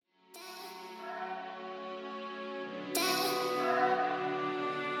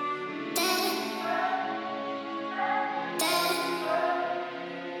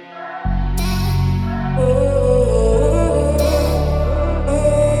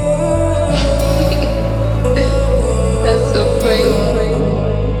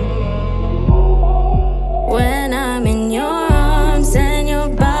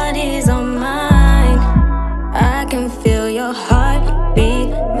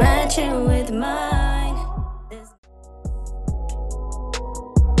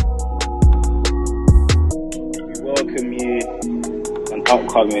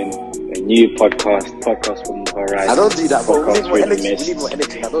upcoming, a new podcast from the horizon. I don't do that, bro. We need more Really editing. We need more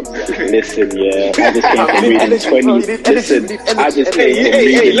editing. I don't do that. Listen, yeah, I just came from reading 20. Listen, I just came from Hey,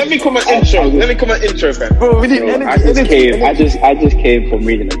 reading. let me come on intro, fam. Bro, we need Bro, energy. I just came from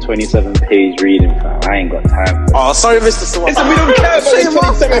reading a 27-page reading, fam. I ain't got time. Oh, sorry, Mr. Swan. Listen, we don't care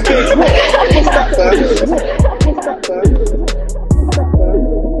about the 27 page. What's that, fam?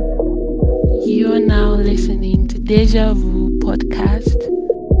 You are now listening to Deja Vu Podcast.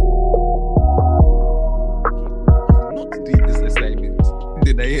 Not doing this assignment.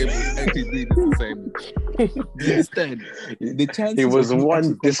 Then I am actually doing this assignment. Do you understand? The chances He was of me one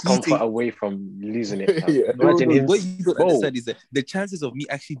actually discomfort completing- away from losing it. No, Imagine him. what you don't Bro. understand is that the chances of me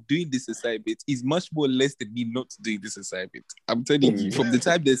actually doing this assignment is much more less than me not doing this assignment. I'm telling you, from the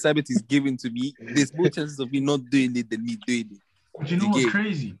time the assignment is given to me, there's more chances of me not doing it than me doing it. Do you know what's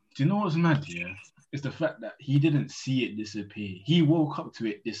crazy? Do you know what's mad? Yeah, it's the fact that he didn't see it disappear. He woke up to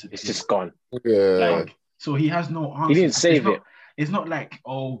it disappear. It's just gone. Like, so he has no answer. He didn't save it. It's not like,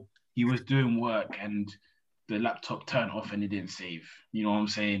 oh, he was doing work and the laptop turned off and it didn't save. You know what I'm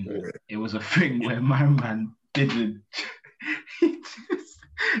saying? It was a thing where my man didn't. he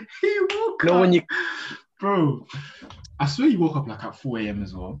woke No, up. when you Bro, I swear you woke up like at 4 a.m.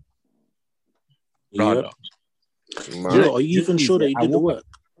 as well. Brother. Yo, are you even sure that you did the work?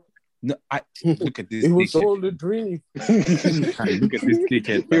 No, look at this. It was dickhead. all a dream. Look at this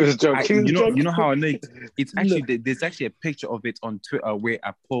dickhead. He was joking. You know how I know it? It's actually there's actually a picture of it on Twitter where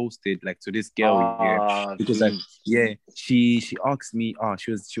I posted like to this girl here because like she asked me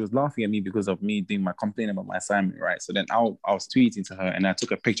she was laughing at me because of me doing my complaining about my assignment, right? So then I was tweeting to her and I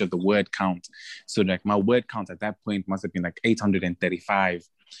took a picture of the word count. So like my word count at that point must have been like 835.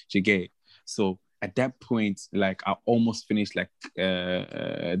 You get it? So at that point, like I almost finished like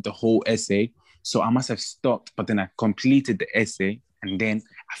the whole essay. So I must have stopped, but then I completed the essay and then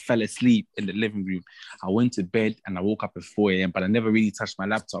I fell asleep in the living room. I went to bed and I woke up at 4 a.m., but I never really touched my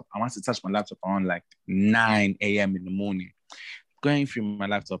laptop. I must have touched my laptop around like 9 a.m. in the morning. Going through my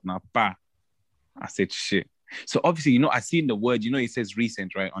laptop now, I said, shit. So obviously, I seen the word, it says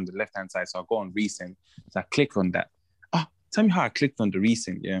recent, right, on the left-hand side. So I go on recent. So I click on that. Tell me how I clicked on the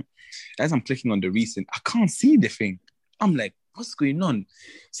recent, yeah? As I'm clicking on the recent, I can't see the thing. I'm like, what's going on?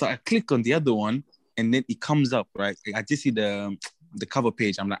 So I click on the other one, and then it comes up, right? I just see the cover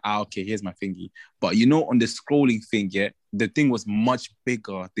page. I'm like, okay, here's my thingy. But on the scrolling thing, yeah, the thing was much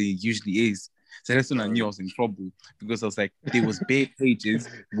bigger than it usually is. So that's when I knew I was in trouble because I was like, there was bare pages.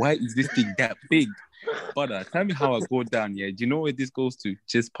 Why is this thing that big? But tell me how I go down, yeah. Do you know where this goes to?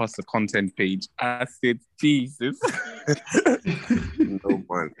 Just past the content page. I said, Jesus. No,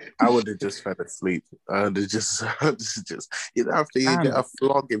 man. I would have just fell asleep. I would have just you don't have to get a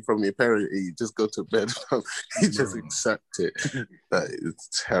flogging from your parent. You just go to bed. You just accept it. That is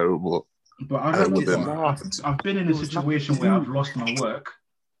terrible. But I've been in a situation where I've lost my work,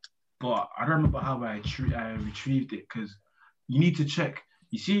 but I don't remember how I retrieved it because you need to check.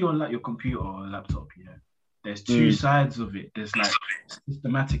 You see your computer or laptop, there's two sides of it. There's like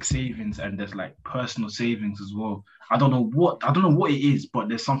systematic savings and there's like personal savings as well. I don't know what it is, but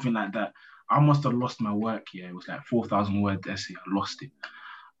there's something like that. I must have lost my work. Yeah, it was like 4,000 word essay. I lost it.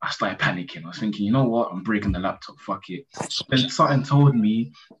 I started panicking. I was thinking, you know what? I'm breaking the laptop. Fuck it. Then something told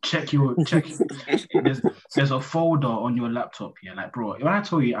me, check. There's a folder on your laptop. Yeah, like bro, when I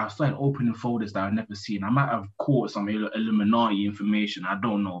told you, I started opening folders that I've never seen. I might have caught some Illuminati information. I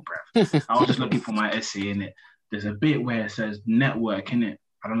don't know, bruv. I was just looking for my essay in it. There's a bit where it says network in it.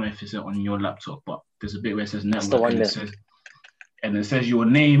 I don't know if it's on your laptop, but there's a bit where it says network and it says your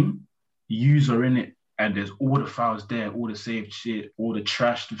name, user in it. And there's all the files there, all the saved shit, all the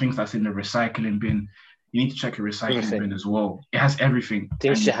trash, the things that's in the recycling bin. You need to check your recycling bin as well. It has everything.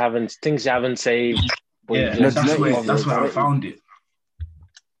 Things you haven't saved. Yeah, that's where I found it.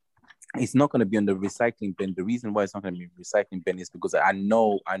 It's not going to be on the recycling bin. The reason why it's not going to be recycling bin is because I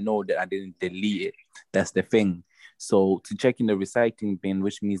know that I didn't delete it. That's the thing. So to check in the recycling bin,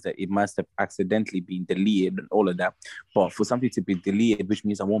 which means that it must have accidentally been deleted and all of that. But for something to be deleted, which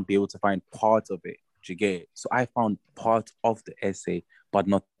means I won't be able to find part of it. You get it? So I found part of the essay, but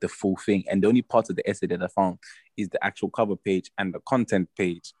not the full thing. And the only part of the essay that I found is the actual cover page and the content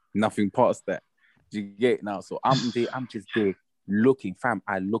page. Nothing past that. You get it now? So I'm just there looking, fam.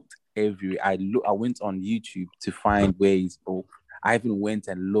 I looked everywhere. I went on YouTube to find ways, bro. I even went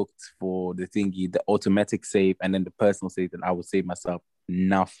and looked for the thingy, the automatic save, and then the personal save that I would save myself.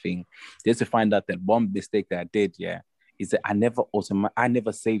 Nothing. Just to find out that one mistake that I did, is that I never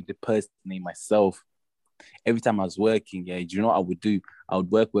saved the person name myself. Every time I was working, do you know what I would do? I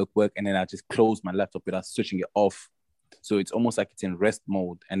would work, and then I just close my laptop without switching it off. So it's almost like it's in rest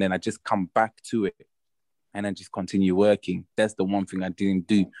mode. And then I just come back to it and then just continue working. That's the one thing I didn't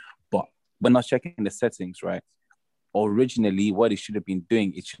do. But when I was checking the settings, right? Originally, what it should have been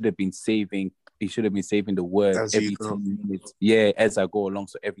doing, it should have been saving the word As every you go. 10 minutes. Yeah, as I go along.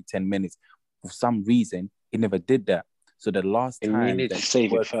 So every 10 minutes. For some reason, it never did that. So the last And time you need that to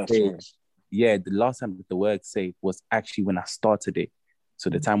save the it word first. saved, the last time that the word saved was actually when I started it. So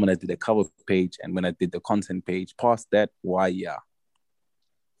the time when I did the cover page and when I did the content page, past that, why, yeah.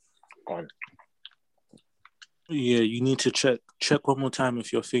 Gone. Yeah, you need to check one more time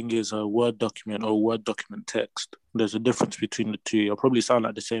if your thing is a Word document or Word document text. There's a difference between the two. It'll probably sound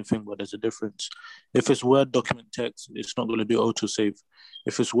like the same thing, but there's a difference. If it's Word document text, it's not going to do autosave.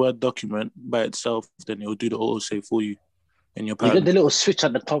 If it's Word document by itself, then it'll do the autosave for you in your You pad. got the little switch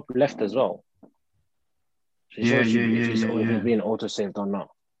at the top left as well. So it Yeah, shows you yeah, if it's yeah, yeah. being auto-saved or not.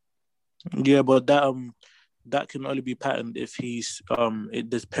 Yeah, but that can only be patterned if he's it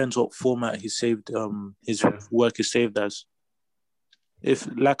depends what format he saved his work is saved as. If,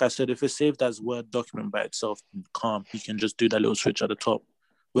 like I said, if it's saved as Word document by itself, calm, he can just do that little switch at the top.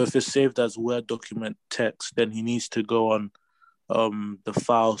 But if it's saved as Word document text, then he needs to go on the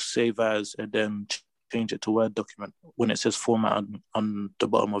file, save as, and then change it to Word document when it says format on the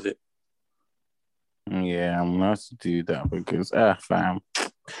bottom of it. Yeah, I'm gonna have to do that because fam.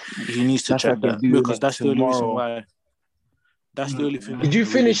 He needs to That's check like they're that doing because it that's the only reason tomorrow. why. That's the only thing. Did you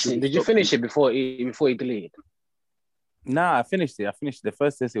that really finish really it? Did you stopped me. finish it before he deleted? Nah, I finished it. The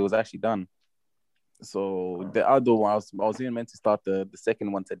first essay was actually done. So the other one, I was even meant to start the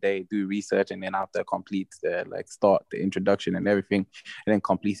second one today, do research, and then after complete start the introduction and everything, and then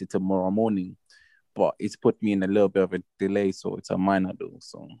complete it tomorrow morning. But it's put me in a little bit of a delay, so it's a minor though.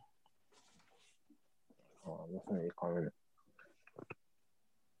 So Definitely comment.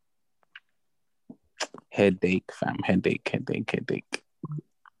 headache, fam, headache.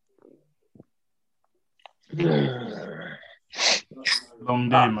 Long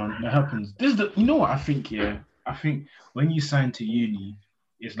day, man. It happens. This is you know what I think, yeah? I think when you sign to uni,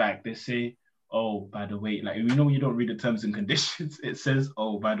 it's like they say, oh, by the way, like, when you don't read the terms and conditions, it says,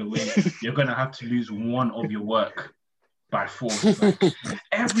 oh, by the way, you're going to have to lose one of your work by force. Like,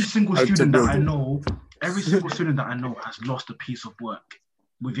 every single student that I know has lost a piece of work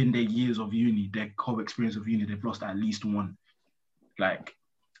within their years of uni, their whole experience of uni. They've lost at least one. Like,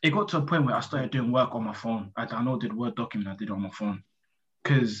 it got to a point where I started doing work on my phone. I downloaded Word document, I did it on my phone.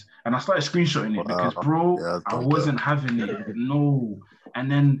 And I started screenshotting it because, bro, I wasn't having it. No. And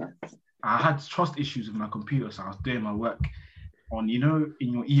then I had trust issues with my computer, so I was doing my work on, in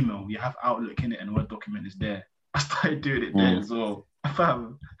your email, you have Outlook in it and Word document is there. I started doing it there as well. I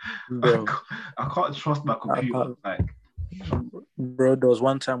can't trust my computer. Bro, there was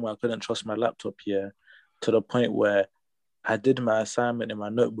one time where I couldn't trust my laptop, to the point where I did my assignment in my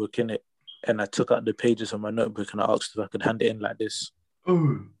notebook, in it, and I took out the pages of my notebook and I asked if I could hand it in like this.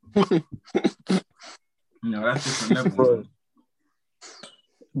 Oh. No, that's different level.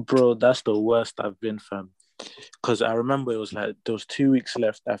 Bro, that's the worst I've been, fam. Because I remember it was like, there was 2 weeks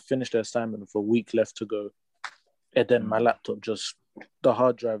left. I finished the assignment with a week left to go. And then my laptop the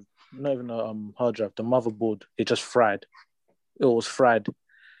hard drive, not even a hard drive, the motherboard, it just fried. It was fried.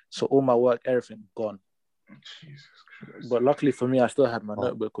 So all my work, everything gone. Jesus Christ. But luckily for me, I still had my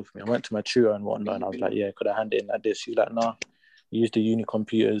notebook with me. I went to my tutor and whatnot, and I was like, yeah, could I hand it in like this? She's like, nah, use the uni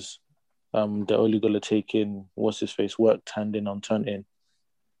computers. They're only going to take in, what's his face, work, hand in on turn in.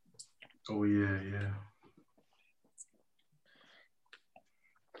 Oh, yeah.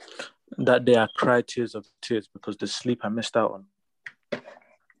 That day I cried tears of tears because the sleep I missed out on.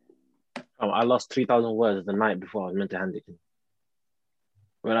 I lost 3,000 words the night before I was meant to hand it in.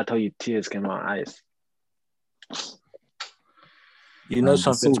 When I tell you tears came out my eyes. You know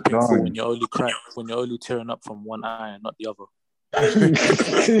something's so painful done. when you're only tearing up from one eye and not the other.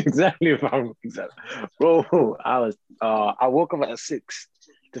 Exactly, bro. Bro, I woke up at 6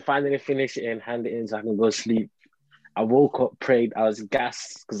 to finally finish it and hand it in so I can go sleep. I woke up, prayed, I was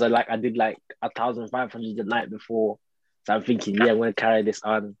gassed because I did like 1,500 the night before. So I'm thinking, yeah, I'm gonna carry this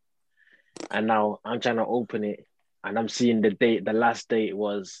on. And now I'm trying to open it and I'm seeing the date. The last date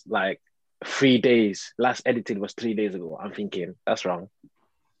was like 3 days. Last edited was 3 days ago. I'm thinking, that's wrong.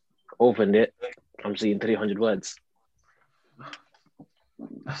 Opened it, I'm seeing 300 words.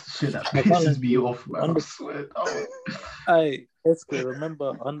 That's the shit that pisses me off, man. I swear. It's good.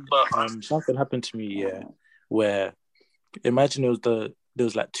 Remember, something happened to me, where imagine there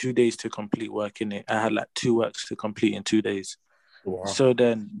was like 2 days to complete work in it. I had like 2 works to complete in 2 days. Wow. So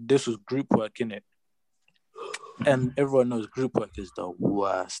then this was group work in it. And everyone knows group work is the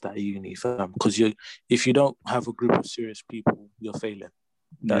worst at uni, fam. Because if you don't have a group of serious people, you're failing.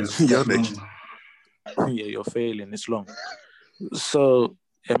 That's You're yeah, you're failing. It's long. So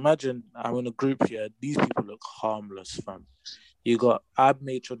imagine I'm in a group here. These people look harmless, fam. I've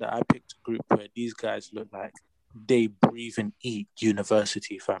made sure that I picked a group where these guys look like they breathe and eat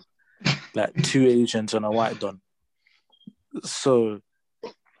university, fam. Like 2 Asians and a white don. So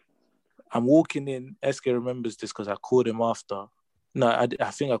I'm walking in. SK remembers this because I called him after. No,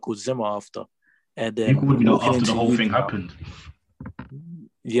 I think I called Zimmer after. And then You called me walking after into the whole thing now. happened.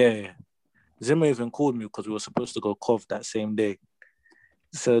 Yeah. Zimmer even called me because we were supposed to go COV that same day.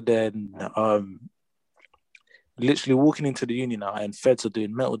 So then, literally walking into the uni now, and feds are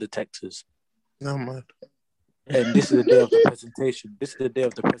doing metal detectors. No, man. And this is the day of the presentation. This is the day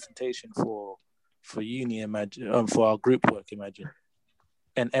of the presentation for uni, imagine, for our group work, imagine.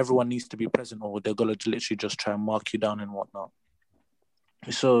 And everyone needs to be present or they're going to literally just try and mark you down and whatnot.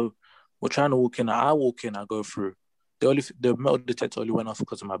 So we're trying to walk in. I walk in, I go through. The metal detector only went off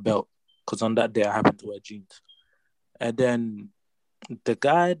because of my belt. Because on that day, I happened to wear jeans. And then the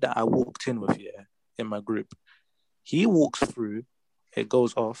guy that I walked in with here in my group, he walks through, it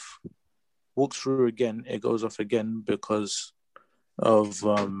goes off. Walks through again, it goes off again because of,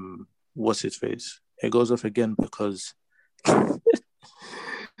 what's his face? It goes off again because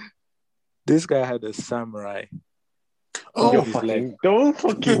this guy had a samurai. Don't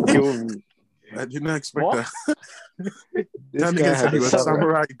fucking kill me. I did not expect What? that. That nigga said you were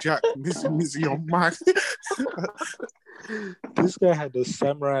Samurai Jack. This is your man. This guy had a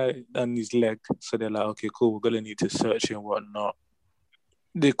samurai on his leg. So they're like, okay, cool, we're going to need to search him and whatnot.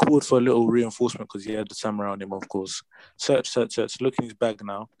 They called for a little reinforcement because he had the samurai on him, of course. Search. Look in his bag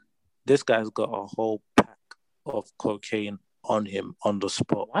now. This guy's got a whole pack of cocaine on him on the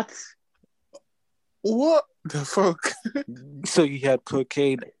spot. What the fuck? So he had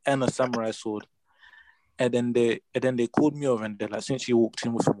cocaine and a samurai sword. And then they called me over and they're like, since you walked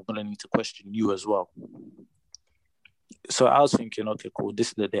in with him, we're going to need to question you as well. So I was thinking, okay, cool. This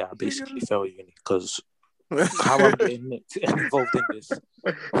is the day I basically fell uni because how I'm getting involved in this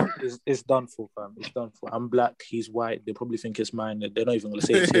is done for, fam. It's done for. I'm black, he's white. They probably think it's mine. They're not even going to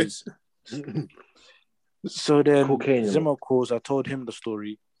say it's his. So then Cocaine. Zimmer calls. I told him the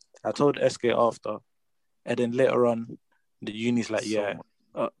story. I told SK after. And then later on, the uni's like, yeah.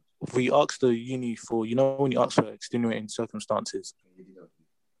 We asked the uni for, when you ask for extenuating circumstances,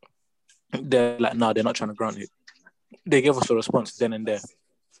 they're like, no, they're not trying to grant it. They gave us a response then and there.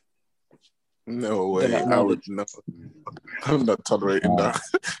 No way. Like, I would not. I'm not tolerating that.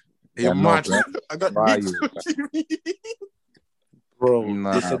 You're mad. I got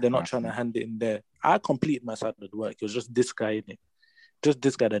Bro, they said they're not trying to hand it in there. I completed my side of the work. It was just this guy in it. Just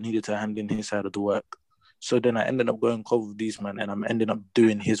this guy that needed to hand in his side of the work. So then I ended up going cover with these man and I'm ending up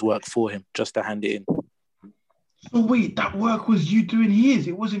doing his work for him just to hand it in. So wait, that work was you doing his?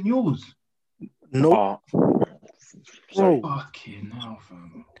 It wasn't yours? No. Bro, fucking hell,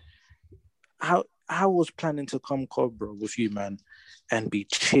 fam. I was planning to come Cobra with you, man, and be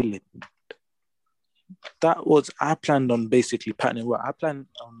chilling. I planned on basically patterning work. I planned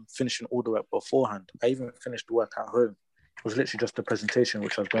on finishing all the work beforehand. I even finished the work at home. It was literally just the presentation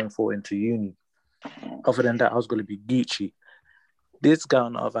which I was going for into uni. Other than that, I was going to be Gucci. This guy,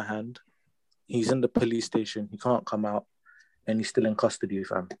 on the other hand, he's in the police station. He can't come out, and he's still in custody,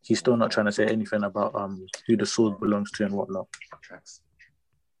 fam. He's still not trying to say anything about who the sword belongs to and whatnot.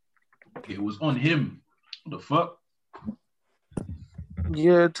 It was on him. What the fuck?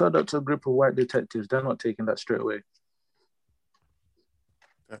 Yeah, it turned up to a group of white detectives. They're not taking that straight away.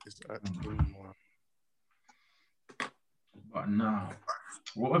 That is actually more. But now,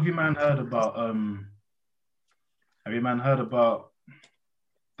 what have you man heard about? Have you man heard about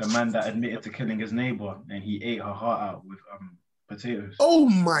the man that admitted to killing his neighbor and he ate her heart out with potatoes? Oh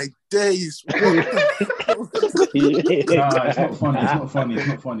my days! Nah, it's not funny. It's not funny. It's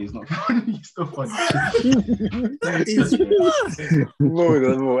not funny. It's not funny. It's not funny. That is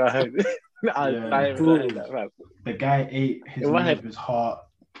The guy ate his neighbor's heart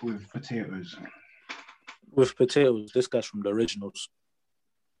with potatoes. With potatoes. This guy's from the originals.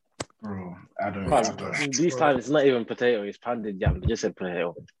 Bro, I don't. These times it's not even potato, it's pounded yam. They just said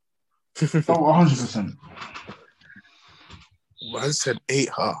potato. Oh, 100%. Man said ate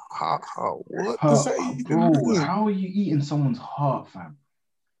her heart. What Her, does that even mean? how are you eating someone's heart, fam?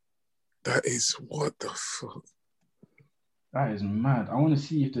 That is what the fuck. That is mad. I want to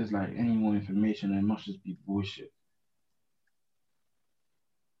see if there's like any more information. It must just be bullshit.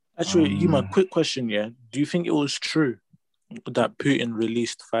 Actually, Yuma, quick question, yeah. Do you think it was true that Putin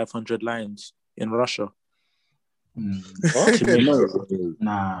released 500 lions in Russia? What? to make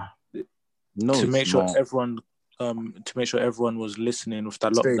Nah. No, to make it's sure not. everyone was listening with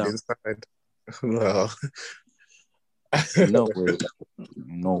that Stayed lockdown. inside. Well, No way.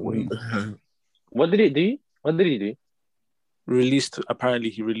 No way. What did he do? What did he do? Apparently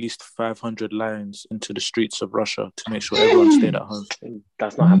he released 500 lions into the streets of Russia to make sure everyone stayed at home.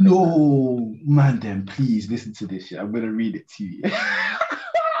 That's not happening. No, man, then please listen to this shit. I'm gonna read it to you.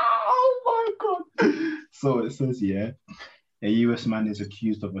 Oh my god. So it says, yeah, a US man is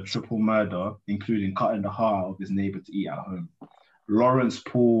accused of a triple murder, including cutting the heart of his neighbor to eat at home. Lawrence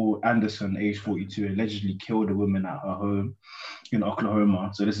Paul Anderson, age 42, allegedly killed a woman at her home in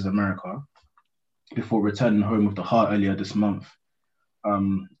Oklahoma. So this is America. Before returning home with the heart earlier this month.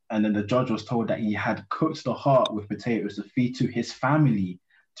 And then the judge was told that he had cooked the heart with potatoes to feed to his family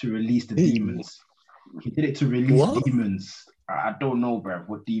to release the demons. He did it to release demons. I don't know, bro,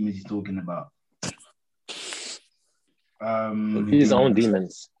 what demons he's talking about. His own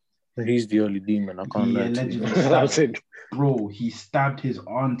demons. He's the only demon. I can't He lie to allegedly you. stabbed, bro, he stabbed his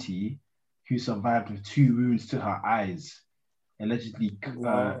auntie, who survived with 2 wounds to her eyes. Allegedly,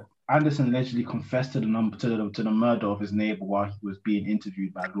 Anderson allegedly confessed to the murder of his neighbor while he was being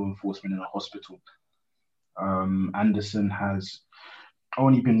interviewed by law enforcement in a hospital. Anderson has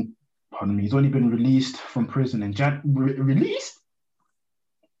only been, he's only been released from prison in released?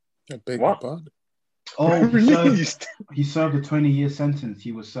 I beg your pardon. Oh, released. He served a 20-year sentence.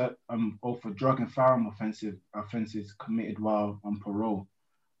 He was served for drug and firearm offenses committed while on parole.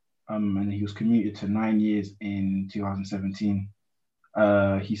 And he was commuted to 9 years in 2017.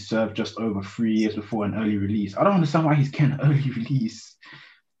 He served just over 3 years before an early release. I don't understand why he's getting an early release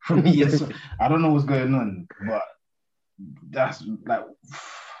from years. I don't know what's going on, but that's like,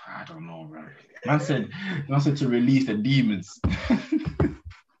 I don't know, bro. Man said to release the demons.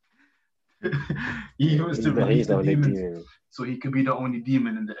 He wants to release the demons so he could be the only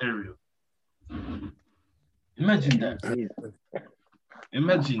demon in the area. Imagine that.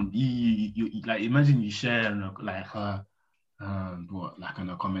 Imagine imagine you share like an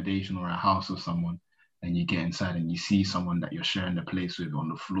accommodation or a house with someone, and you get inside and you see someone that you're sharing the place with on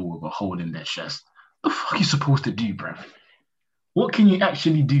the floor with a hole in their chest. What the fuck are you supposed to do, bruv? What can you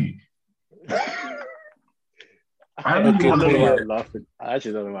actually do? I actually don't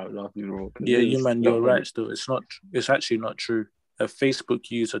know why I'm laughing, bro. Yeah, you're right still. It's actually not true. A Facebook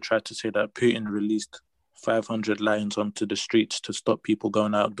user tried to say that Putin released 500 lions onto the streets to stop people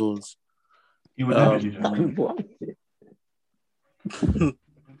going outdoors. He would never do that. What?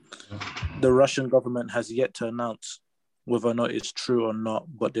 The Russian government has yet to announce whether or not it's true or not,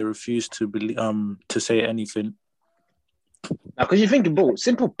 but they refuse to believe to say anything. Because you think, bro,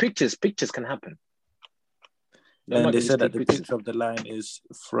 simple pictures can happen. And they said that the picture of the lion is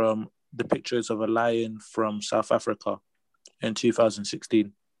from the pictures of a lion from South Africa in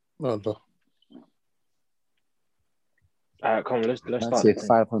 2016. Oh, no. Come on, let's start. That's it,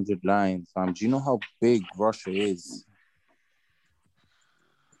 500 lions. Do you know how big Russia is?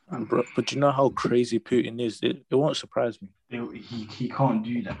 But do you know how crazy Putin is? It won't surprise me. He can't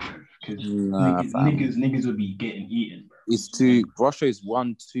do that, bro. Because niggas will be getting eaten, bro. Russia is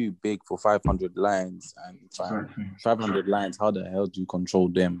too big for 500 lions, and 500 lions. How the hell do you control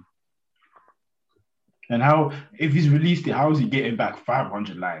them? And if he's released it, how is he getting back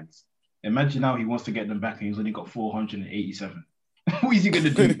 500 lions? Imagine now he wants to get them back and he's only got 487. What is he gonna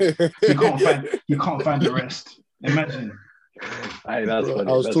do? He can't find the rest. Imagine. That's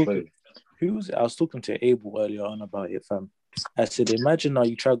funny. I was talking to Abel earlier on about it, fam. I said, imagine now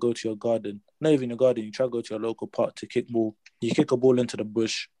you try to go to your garden, not even your garden, you try to go to your local park to kick ball. You kick a ball into the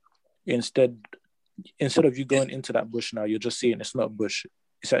bush. Instead of you going into that bush now, you're just seeing it's not a bush.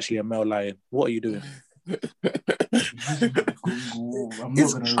 It's actually a male lion. What are you doing?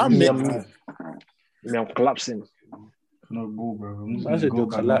 I'm collapsing. No ball, bro. I said you're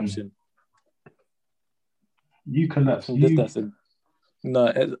collapsing. You collapse.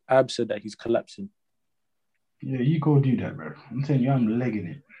 No, Ab said that he's collapsing. Yeah, you go do that, bro. I'm telling you, I'm legging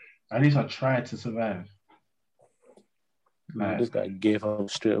it. At least I tried to survive. This guy gave up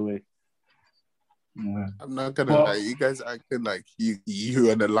straight away. Yeah. I'm not gonna lie, you guys acting like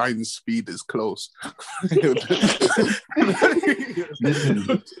you and the line speed is close.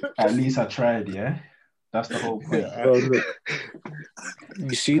 Listen, at least I tried, yeah? That's the whole point. Bro, look,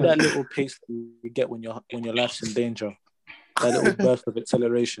 you see that little pace you get when your life's in danger? That little burst of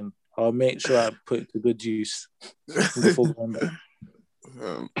acceleration. I'll make sure I put it to good use before going back.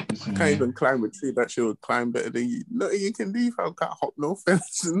 Can't even climb a tree. That shit would climb better than you. No, you can leave. I can't hop no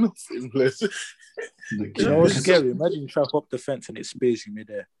fence and nothing. You know what's scary? Imagine you try to hop the fence and it spears you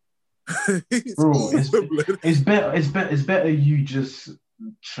midair. Bro, it's better you just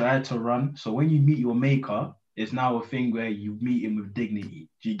try to run. So when you meet your maker, it's now a thing where you meet him with dignity.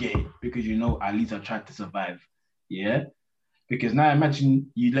 Do you get it? Because you know at least I tried to survive. Yeah. Because now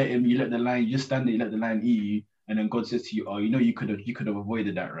imagine you let the lion, you just stand there, you let the lion eat you, and then God says to you, "Oh, you know you could have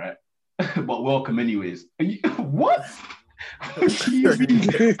avoided that, right? But welcome anyways." What? What do you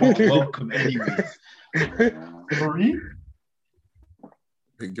mean? But welcome anyways. Sorry.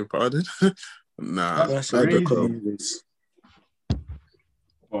 Beg your pardon? Nah, That's I don't crazy. know.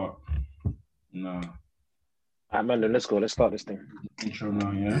 But no. All right, man, then let's go. Let's start this thing. Intro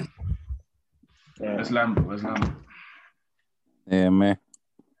now, yeah. Yeah. Where's Lambert? Yeah, man.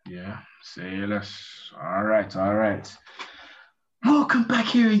 Yeah. Say less. All right. Welcome back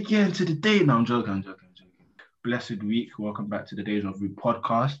here again to the day. No, I'm joking. Blessed week. Welcome back to the Deja Vu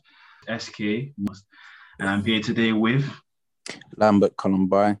podcast. SK. And I'm here today with Lambert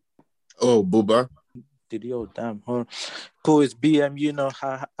Columbine. Oh, Booba. Yo, damn. Cool, it's BM. You know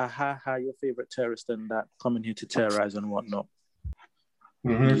how your favorite terrorist and that coming here to terrorize and whatnot.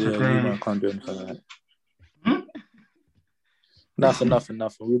 we're here Yeah, today. you man can't do anything like that. Nothing.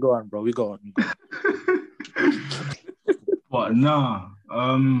 We go on, bro. We go on. But nah.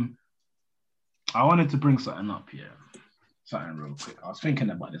 I wanted to bring something up here. Something real quick. I was thinking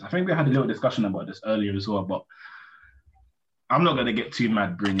about this. I think we had a little discussion about this earlier as well, but I'm not gonna get too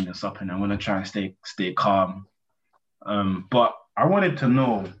mad bringing this up, and I'm gonna try and stay calm. But I wanted to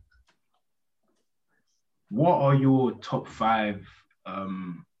know, what are your top 5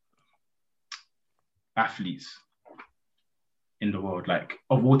 athletes in the world, like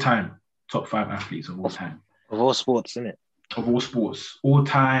of all time? Top 5 athletes of all time. Of all sports, innit? Of all sports, all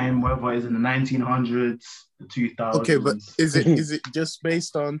time, whether it's in the 1900s, the 2000s. Okay, but is it just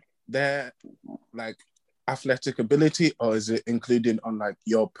based on their like athletic ability, or is it including on like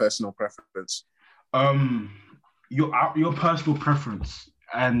your personal preference? Your personal preference,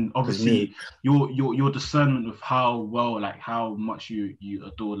 and obviously your discernment of how well, like how much you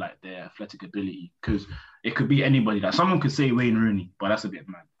adore like their athletic ability, because it could be anybody. Like someone could say Wayne Rooney, but that's a bit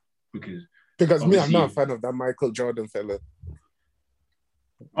mad because me, I'm not a fan of that Michael Jordan fella.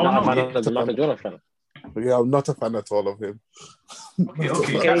 Oh, no, no, I'm not a Michael Jordan fan. Yeah, I'm not a fan at all of him. Okay.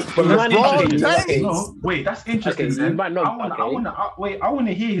 But LeBron James. No, wait, that's interesting. Okay, then. you might not. I want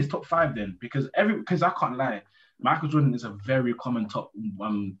to hear his top 5 then, because I can't lie, Michael Jordan is a very common top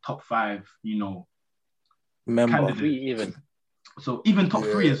 5, Member. candidate. 3 even. So even top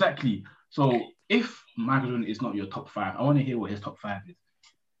 3 exactly. So if Michael Jordan is not your top 5, I want to hear what his top 5 is.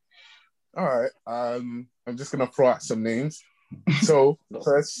 All right. I'm just gonna throw out some names. So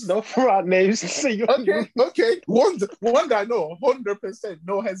first, no throw out names. Okay. One that I know 100%,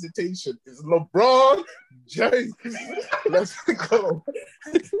 no hesitation, is LeBron James. Let's go.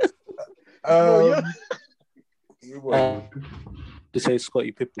 To say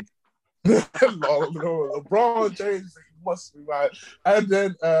Scottie Pippen. No, LeBron James must be right. And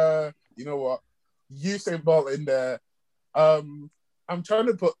then you know what? Usain Bolt in there. I'm trying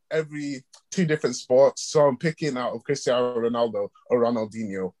to put every 2 different sports, so I'm picking out of Cristiano Ronaldo or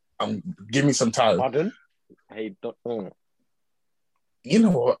Ronaldinho. Give me some time. Pardon? I don't know. You know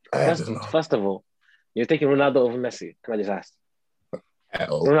what? First of all, you're taking Ronaldo over Messi. Can I just ask?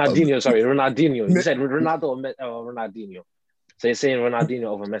 Ronaldinho. You said Ronaldo or Ronaldinho. So you're saying Ronaldinho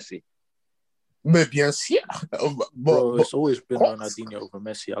over Messi? Mais bien sûr. Bro, it's always been Ronaldinho over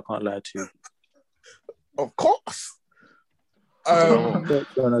Messi. I can't lie to you. Of course.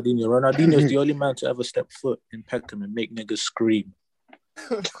 Ronaldinho is the only man to ever step foot in Peckham and make niggas scream.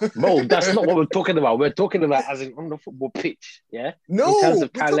 No, that's not what we're talking about. We're talking about as in on the football pitch, yeah? No, in terms of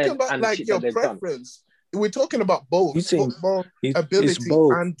we're talking about and like your preference. We're talking about both football ability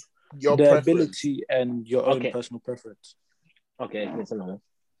both. and your the preference. Ability and your own personal preference. Okay, listen on.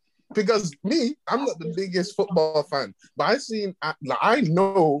 Because me, I'm not the biggest football fan, but I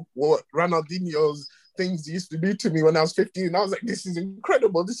know what Ronaldinho's things used to do to me when I was 15. I was like, this is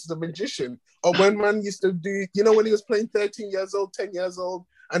incredible. This is a magician. Or when man used to do, when he was playing 13 years old, 10 years old,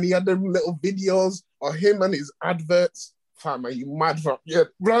 and he had them little videos of him and his adverts. Fam, are you mad? Yeah,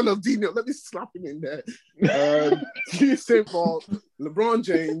 Ronaldinho, let me slap him in there. Usain Bolt, LeBron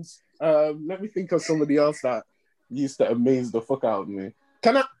James. Let me think of somebody else that used to amaze the fuck out of me.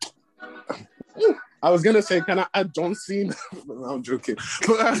 I was gonna say, can I add John Cena? No, I'm joking.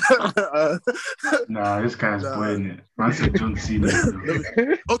 Nah, this guy's playing it. I said John Cena.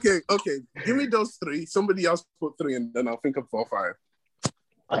 Okay. Give me those 3. Somebody else put 3, and then I'll think of 4 or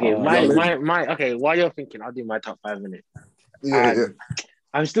 5. Okay, my. Okay, while you're thinking, I'll do my top 5 minutes. Yeah.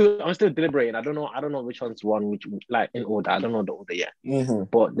 I'm still deliberating. I don't know which one's one, which like in order. I don't know the order yet. Mm-hmm.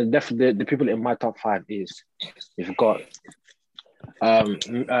 But the people in my top 5 is you've got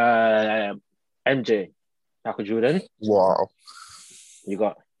MJ, Michael Jordan. Wow. You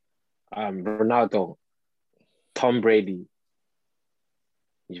got Ronaldo, Tom Brady.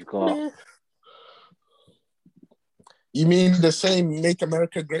 You've got. You mean the same Make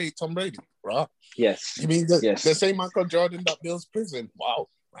America Great Tom Brady, right? Yes. You mean the same Michael Jordan that builds prison? Wow.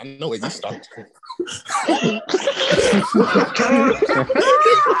 I know where you start.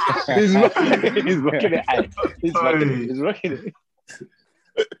 He's rocking it. He's rocking it.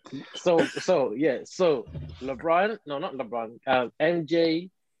 So LeBron, no, not LeBron.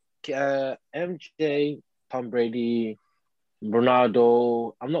 MJ, Tom Brady,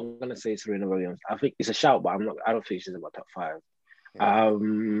 Ronaldo. I'm not gonna say Serena Williams. I think it's a shout, but I don't think she's in my top 5. I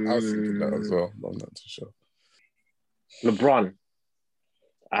was thinking that as well. I'm not too sure. LeBron,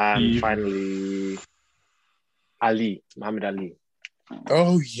 and finally Muhammad Ali.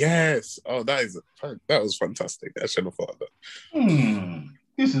 Oh yes! Oh, that was fantastic. I should have thought of that.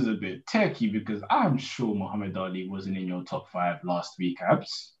 This is a bit techy because I'm sure Muhammad Ali wasn't in your top 5 last week,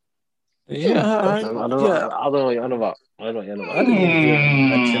 Abs. Yeah, I don't know what you're on about. I didn't even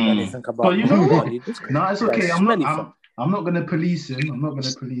mention anything about. But you know what? No, it's okay. I'm not gonna police him. I'll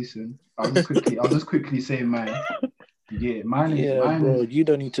just quickly say mine. Yeah, mine. Bro, you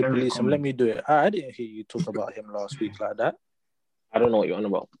don't need to police him. Let me do it. I didn't hear you talk about him last week like that. I don't know what you're on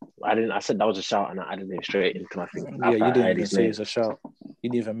about. I said that was a shout, and I didn't even straight into my thing. Yeah, you didn't even say it's a shout. You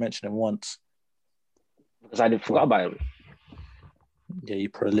didn't even mention him once. Because I didn't forget about him. Yeah, you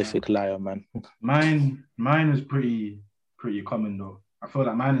prolific liar, man. Mine is pretty common though. I feel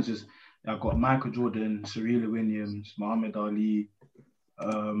like mine is just I've got Michael Jordan, Serena Williams, Muhammad Ali,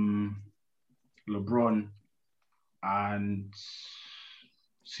 LeBron, and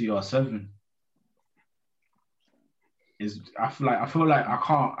CR7. I feel like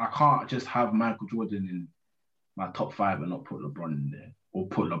I can't just have Michael Jordan in my top 5 and not put LeBron in there, or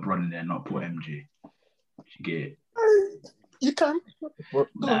put LeBron in there and not put MJ. You get it? You can.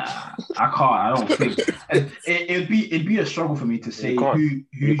 Nah, I can't. I don't think it'd be a struggle for me to say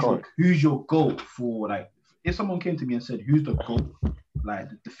who's your GOAT for, like, if someone came to me and said who's the GOAT, like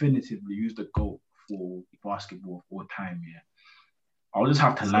definitively who's the GOAT for basketball of all time, yeah, I'll just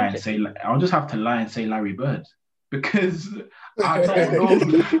have to lie and say Larry Bird, because I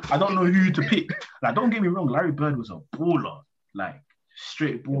don't know who to pick. Like, don't get me wrong, Larry Bird was a baller, like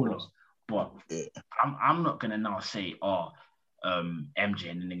straight baller, but I'm not gonna now say MJ,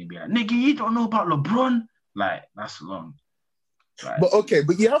 and then they're gonna be like, nigga, you don't know about LeBron? Like, that's long. Like,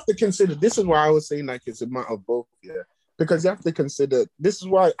 but you have to consider, this is why I was saying like it's a matter of both, yeah. Because you have to consider, this is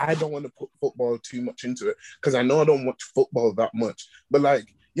why I don't want to put football too much into it, because I know I don't watch football that much. But like,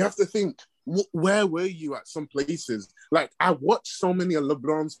 you have to think, where were you at some places? Like, I watched so many of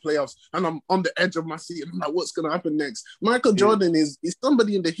LeBron's playoffs and I'm on the edge of my seat and I'm like, what's going to happen next? Michael Jordan is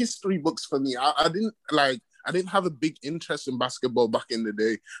somebody in the history books for me. I didn't have a big interest in basketball back in the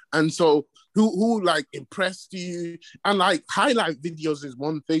day. And so who like impressed you? And like highlight videos is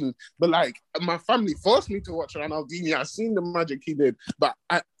one thing, but like my family forced me to watch Ronaldinho. I've seen the magic he did, but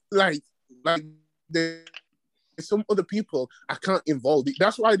I like there's some other people I can't involve.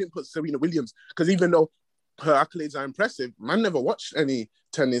 That's why I didn't put Serena Williams, because even though her accolades are impressive, man never watched any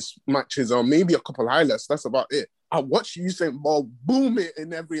tennis matches or maybe a couple highlights. That's about it. I watch Usain Bolt boom it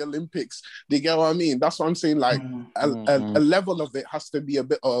in every Olympics. Do you get what I mean? That's what I'm saying. Like a level of it has to be a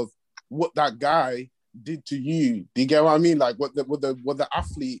bit of what that guy did to you. Do you get what I mean? Like what the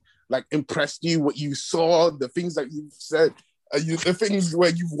athlete like impressed you, what you saw, the things that you said, the things where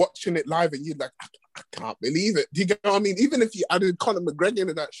you're watching it live and you're like, I can't believe it. Do you get what I mean? Even if you added Conor McGregor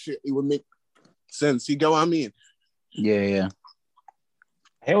into that shit, it would make sense. You get what I mean? Yeah.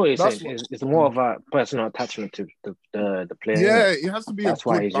 I always say it's more of a personal attachment to the player. Yeah, it has to be that's a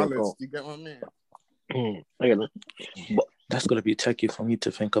good balance. You get what I mean? I get it. But that's gonna be tricky for me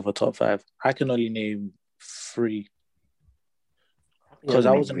to think of a top 5. I can only name 3 because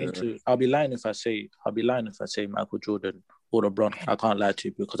I wasn't into. I'll be lying if I say Michael Jordan or LeBron. I can't lie to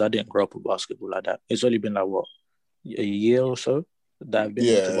you because I didn't grow up with basketball like that. It's only been like a year or so that I've been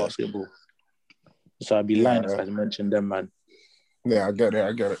into basketball. So I'd be lying if I mentioned them, man. Yeah, I get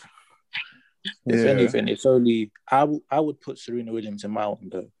it. If anything, it's only I would put Serena Williams in my own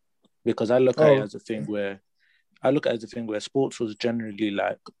though, because I look at it as a thing where sports was generally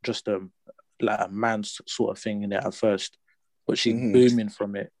like just a man's sort of thing in it at first, but she's booming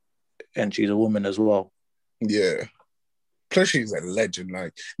from it, and she's a woman as well. Yeah. Plus, she's a legend.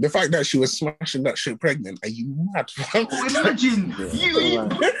 Like the fact that she was smashing that shit pregnant. Are you mad? Oh, imagine you.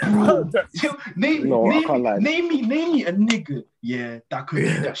 No, I can't lie. Name me a nigga, that could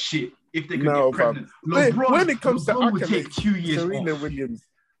do that shit if they could get pregnant. When it comes to LeBron would take 2 years Serena off. Williams.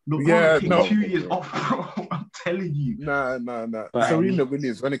 LeBron would take 2 years off, bro. I'm telling you. Nah. Serena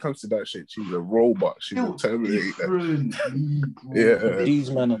Williams, when it comes to that shit, she's a robot. She's a Terminator. These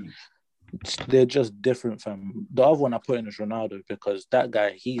men, they're just different, fam. The other one I put in is Ronaldo because that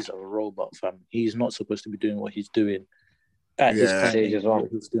guy, he's a robot, fam. He's not supposed to be doing what he's doing at his age as well. What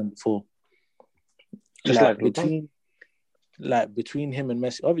he was doing before. Just like between him and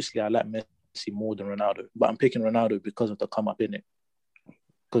Messi. Obviously, I like Messi more than Ronaldo, but I'm picking Ronaldo because of the come up in it.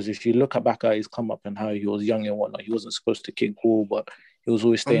 Because if you look back at his come up and how he was young and whatnot, he wasn't supposed to kick ball, but he was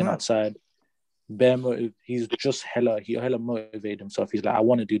always staying outside. Bare motive. He's just hella motivated himself. He's like, I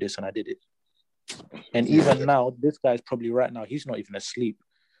want to do this, and I did it. And even now, this guy's probably right now, he's not even asleep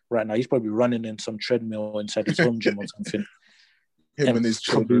right now. He's probably running in some treadmill inside his home gym or something. Him and his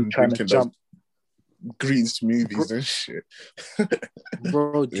children trying to jump. Green smoothies and shit.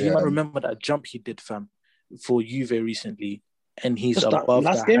 Bro, do you remember that jump he did, fam, for Juve recently? And he's above the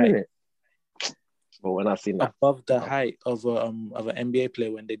height. But when I seen that, above the height of an NBA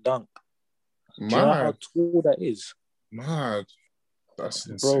player when they dunk. Do you know how tall that is? Mad. That's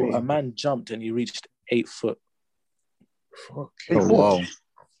insane. Bro, a man jumped and he reached 8 foot. Fuck. Oh, wow.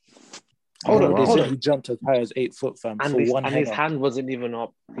 Hold on. He jumped as high as 8 foot, fam. And, his hand wasn't even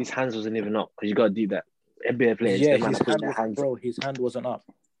up. His hands wasn't even up because you got to do that. NBA players. Yeah, his hand wasn't up.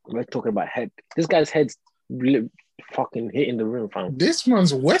 We're talking about head. This guy's head's fucking hitting the room, fam. This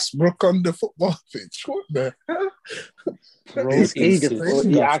man's Westbrook on the football pitch. What the hell? Bro,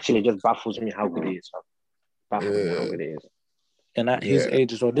 he actually just baffles me how good he is, fam. Baffles me how good he is. And at his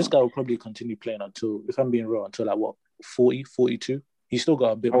age as well, this guy will probably continue playing until, if I'm being real, until like what, 40, 42? He's still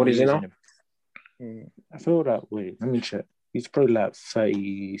got a bit more years in him. I feel that way. Let me check. He's probably like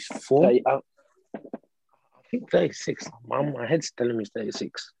 34. I think 36. My head's telling me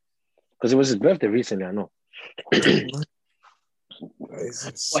 36. Because it was his birthday recently, I know. Well,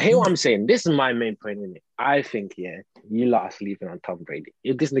 hear what I'm saying. This is my main point in it. I think, you lot are sleeping on Tom Brady.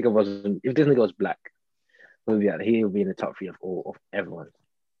 If this nigga was black, he would be in the top 3 of everyone.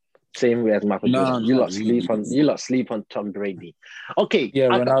 Same way as Michael Jordan. You lot sleep on Tom Brady. Okay,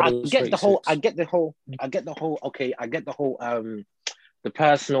 I get the whole the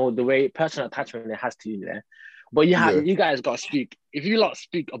personal attachment it has to you there. But you guys got to speak. If you lot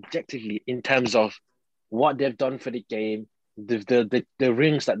speak objectively in terms of what they've done for the game, the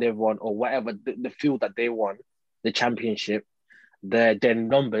rings that they've won, or whatever, the field that they won, the championship, their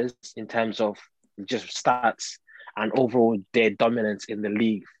numbers in terms of just stats and overall their dominance in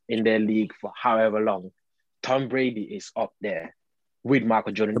their league for however long, Tom Brady is up there with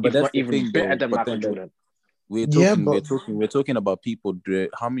Michael Jordan, if not even better than Michael Jordan. We're talking about people.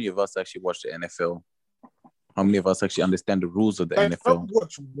 How many of us actually watch the NFL? How many of us actually understand the rules of the NFL?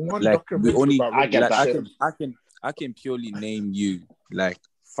 Watch one documentary I can purely name you like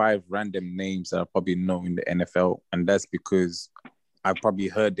 5 random names that I probably know in the NFL, and that's because I probably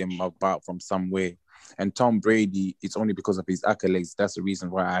heard them about from somewhere. And Tom Brady, it's only because of his accolades. That's the reason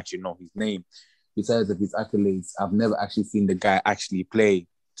why I actually know his name. Besides of his accolades, I've never actually seen the guy actually play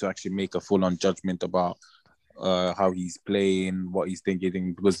to actually make a full-on judgment about how he's playing, what he's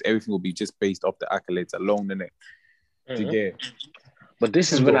thinking, because everything will be just based off the accolades alone, innit? Mm-hmm. But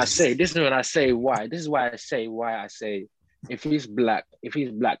this is when I say why. This is why I say if he's black,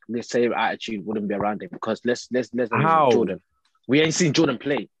 the same attitude wouldn't be around him, because let's Jordan. We ain't seen Jordan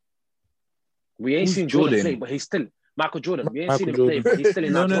play. Jordan play, but he's still Michael Jordan. We ain't seen him play, but he's still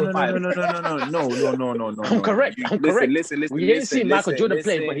in our top 5. No. I'm correct. Listen. We ain't seen Michael Jordan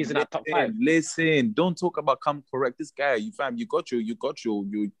play, but he's in our top 5. Listen, don't talk about come correct. This guy, you got your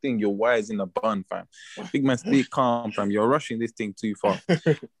thing, your wires in a bun, fam. Big man, stay calm, fam. You're rushing this thing too far.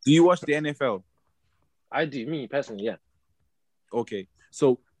 Do you watch the NFL? I do, me personally, yeah. Okay,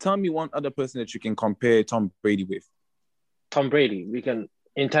 so tell me one other person that you can compare Tom Brady with. Tom Brady, we can,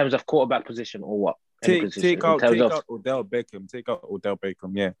 in terms of quarterback position or what? Take out Odell Beckham. Take out Odell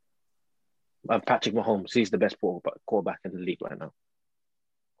Beckham, yeah. Patrick Mahomes, he's the best quarterback in the league right now.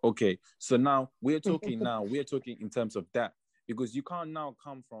 Okay, so now we're talking in terms of that, because you can't now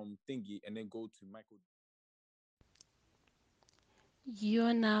come from thingy and then go to Michael. You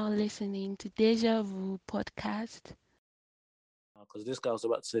are now listening to Deja Vu podcast. Because this guy was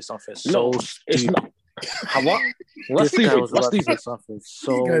about to say something so stupid. It's not. What? What's stupid? What's stupid? Something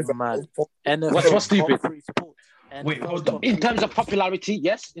so mad. What's stupid? Wait, hold on. In terms of popularity,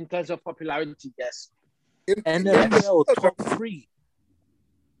 yes. NFL top 3.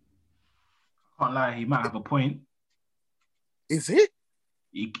 Can't lie, he might have a point. Is it?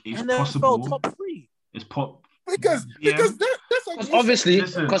 It's NFL possible. top 3. It's pop. Because that's like Obviously,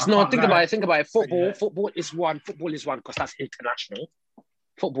 Listen, because I no, can't think lie. about it. Think about it. Football, Yeah. football is one. Football is one because that's international.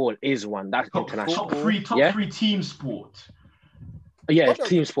 Football is one. That's international. Top three team sport. Yeah, Okay.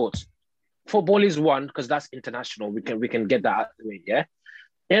 team sports. Football is one because that's international. We can get that out of the way. Yeah.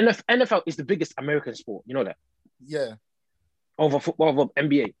 NFL is the biggest American sport. You know that Yeah. over football, over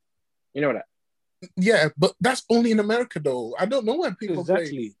NBA. You know that. Yeah, but that's only in America though. I don't know where people play.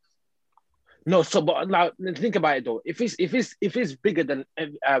 Exactly. No, so but now think about it though. If it's bigger than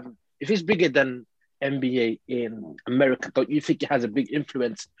NBA in America, don't you think it has a big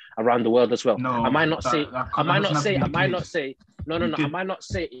influence around the world as well? No, I might not say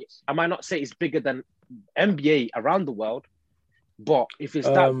it's bigger than NBA around the world, but if it's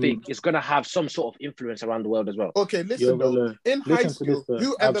that big, it's gonna have some sort of influence around the world as well. Okay, listen though. In high school,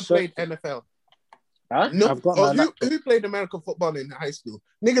 who ever played NFL? Huh? No, I've got my who played American football in high school?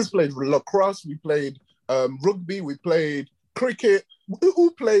 Niggas played lacrosse, we played rugby, we played cricket.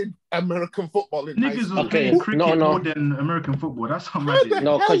 Who played American football in high Niggas school? was playing cricket more than American football. That's how mad it is.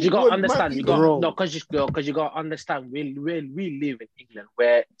 No, because you got to would understand. man You even- got because you got to understand. We live in England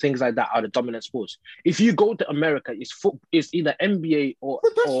where things like that are the dominant sports. If you go to America, it's either NBA or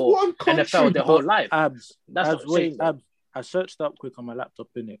But that's one country. NFL their whole life. Abs. That's Abs, what I'm saying, wait, though. Abs. I searched up quick on my laptop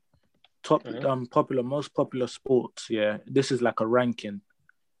in it. Top most popular sports. Yeah, this is like a ranking.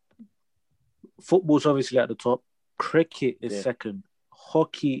 Football's obviously at the top. Cricket is second.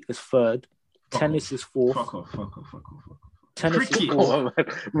 Hockey is third. Tennis is fourth. Fuck off. Tennis is Cricket. Come fourth. on, man.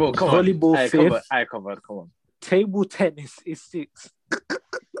 Bro, come Volleyball on. fifth. Come on. Table tennis is sixth.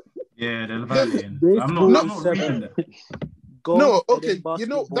 Yeah, they're violating. Baseball I'm not is reading seventh. that. Golf, No, and okay, then you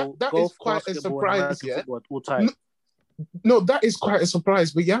know, basketball, that golf, is quite a basketball, surprise, American yeah? football, all time. No, that is quite a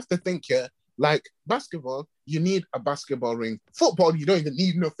surprise, but you have to think, yeah, like basketball, you need a basketball ring. Football, you don't even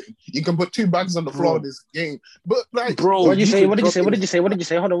need nothing. You can put 2 bags on the floor in this game. But like, Bro, What did you say? could What did you drop say? What it. did you say? What did you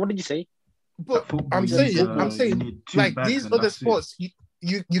say? Hold on. What did you say? but Football, I'm you saying, need 2 like bags these and other that's it. sports,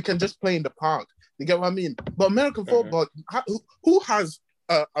 you can just play in the park. You get what I mean? But American football, who has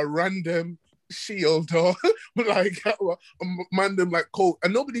a random shield or like a random like coat,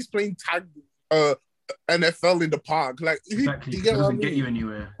 and nobody's playing tag NFL in the park. Like, Exactly. you It get what I doesn't mean? get you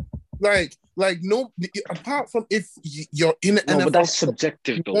anywhere. Like no. Apart from if you're in an No, NFL, but that's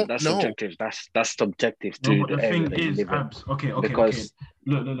subjective, though. don't That's know. subjective. That's subjective to No, but the area thing that you is, live in. Abs, okay. Because-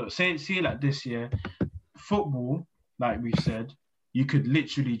 Look. See it like this, yeah. Football, like we said, you could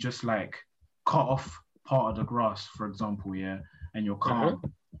literally just like cut off part of the grass, for example, yeah, and you're calm,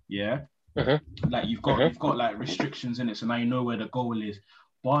 yeah. Like you've got like restrictions in it, so now you know where the goal is.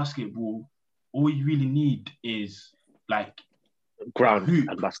 Basketball, all you really need is like Ground hoop,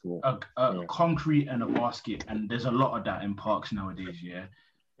 and basketball. a concrete and a basket, and there's a lot of that in parks nowadays, yeah.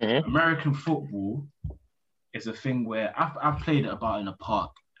 Mhm. American football is a thing where I've played it about in a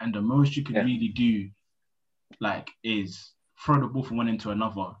park, and the most you can really do, like, is throw the ball from one end to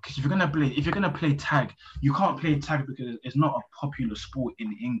another. Because if you're gonna play tag, you can't play tag because it's not a popular sport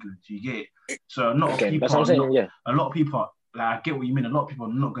in England. You get it? So a lot of people, That's what I'm saying. Yeah. a lot of people, like, I get what you mean. A lot of people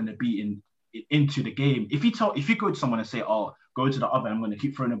are not gonna be into the game. If you go to someone and say, "Oh, go to the other, I'm going to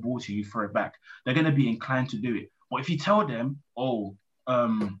keep throwing the ball to you, throw it back," they're going to be inclined to do it. But if you tell them, "Oh,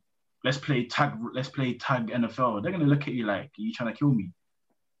 let's play tag NFL," they're going to look at you like, "Are you trying to kill me?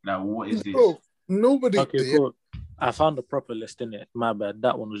 Like, what is this?" Bro, nobody. Okay, cool. I found the proper list in it. My bad.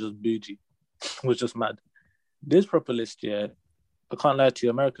 That one was just bougie. It was just mad. This proper list, yeah, I can't lie to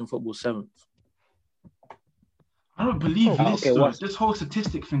you, American football 7th. I don't believe this. okay, Though. This whole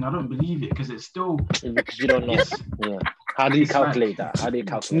statistic thing, I don't believe it because it's still. Because you don't know. Yeah. How do you calculate that? How do you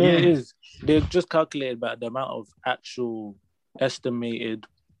calculate No, that? it is. They've just calculated by the amount of actual estimated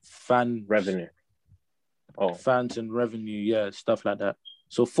Revenue. Oh. fans and revenue, yeah, stuff like that.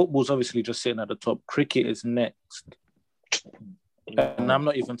 So football's obviously just sitting at the top. Cricket is next. And I'm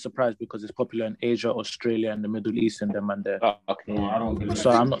not even surprised because it's popular in Asia, Australia, and the Middle East and them and there. Oh, okay. I don't believe So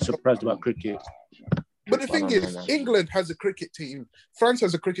I'm not surprised about cricket. But the thing is, England has a cricket team. France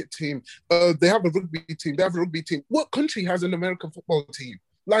has a cricket team. They have a rugby team. They have a rugby team. What country has an American football team?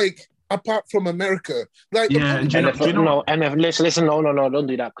 Like, apart from America? Like, Yeah, and do you know- NFL, listen, no, don't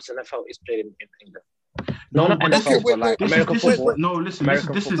do that because NFL is played in England. No, not but NFL, okay, but like this is- American this is- football. no, listen,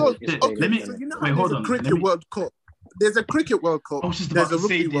 American this is. football This, is okay, let me so you know wait. how Hold there's on. a cricket Let me, World Cup. There's a cricket World Cup. I was just There's about a to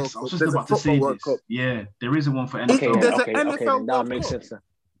say rugby World this. I Cup. was just There's a about to say football World this. Cup. Yeah, there isn't one for Okay, NFL. There's an okay, NFL then that World makes Cup. sense.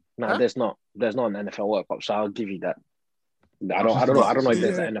 No, Huh? there's not an NFL World Cup, so I'll give you that. I was don't just know about to if say,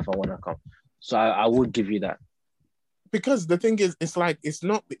 there's yeah. an NFL World Cup. So I would give you that. Because the thing is, it's like it's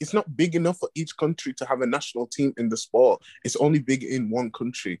not big enough for each country to have a national team in the sport. It's only big in one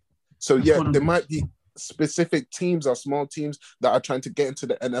country. So yeah, there might be specific teams or small teams that are trying to get into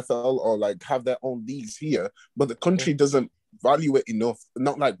the NFL or like have their own leagues here, but the country doesn't value it enough.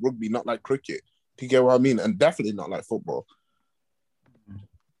 Not like rugby, not like cricket. Do you get what I mean? And definitely not like football.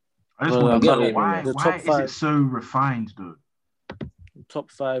 I just want to know why is it so refined though?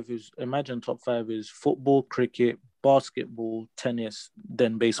 Top 5 is, imagine top 5 is football, cricket, basketball, tennis,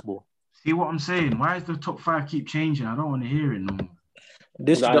 then baseball. See what I'm saying? Why does the top 5 keep changing? I don't want to hear it no more.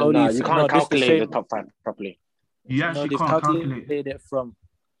 This is the only. You can't calculate the top 5 properly. You actually can't calculate it from.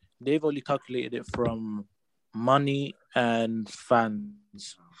 They've only calculated it from money and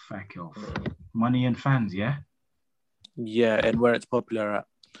fans. Fuck off. Money and fans, yeah? Yeah, and where it's popular at.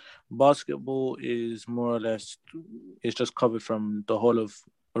 Basketball is more or less, it's just covered from the whole of,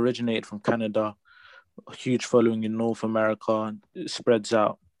 originated from Canada, a huge following in North America, it spreads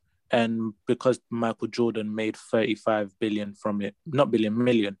out. And because Michael Jordan made 35 billion from it, not billion, $1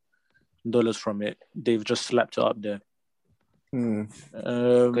 million from it, they've just slapped it up there.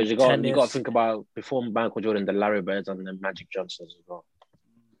 Because you got to think about before Michael Jordan, the Larry Birds and the Magic Johnsons as well.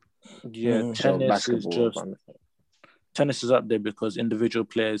 Yeah, tennis is up there because individual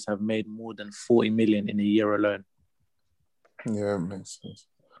players have made more than 40 million in a year alone. Yeah, it makes sense.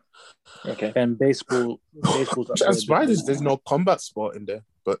 Okay. And baseball's up there. I'm surprised there's no combat sport in there,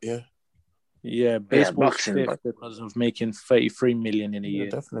 but yeah. Yeah, baseball's fifth because of making 33 million in a year.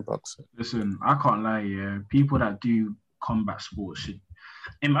 Definitely boxing. Listen, I can't lie, yeah. People that do combat sports should,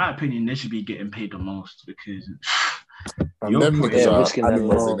 in my opinion, they should be getting paid the most because you're putting your whole shit on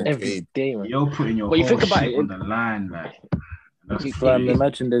the line, like.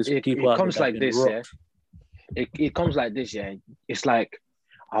 Imagine there's people. It comes like this, yeah. It comes like this, yeah. It's like,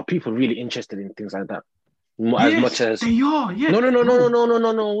 are people really interested in things like that? As much as they are, yeah. No.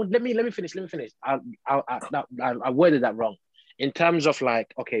 Let me finish. I worded that wrong. In terms of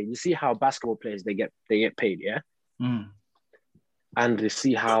like, okay, you see how basketball players they get paid, yeah. And you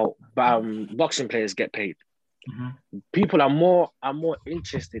see how boxing players get paid. People are more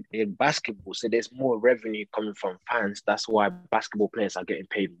interested in basketball, so there's more revenue coming from fans. That's why basketball players are getting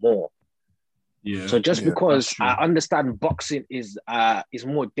paid more. Yeah. So just because I understand boxing is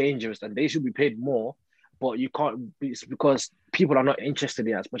more dangerous and they should be paid more, but you can't. It's because people are not interested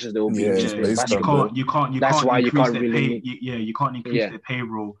in it as much as they will be interested in basketball. You can't. That's why you can't really. You can't increase their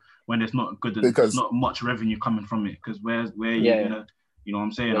payroll when there's not there's not much revenue coming from it. Because where you're gonna, you know what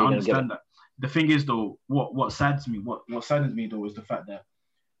I'm saying? I understand that. The thing is though, what saddens me though is the fact that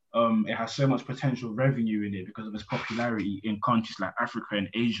it has so much potential revenue in it because of its popularity in countries like Africa and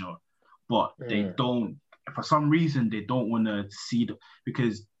Asia, but they don't, for some reason, they don't want to see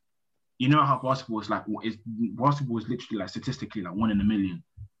because you know how basketball is like. Basketball is literally like statistically like 1 in a million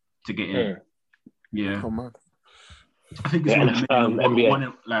to get in. Yeah. I think it's 1 in a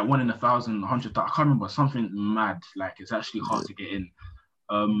million, one in 1,000, 100. I can't remember, something mad. Like it's actually hard to get in.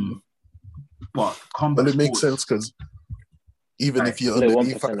 But it makes sense because even if you're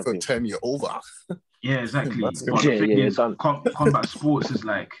underneath 5 foot 10, you're over. Yeah, exactly. But the thing is, combat sports is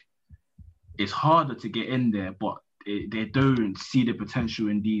like, it's harder to get in there, but they don't see the potential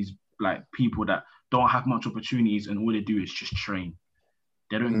in these like people that don't have much opportunities and all they do is just train.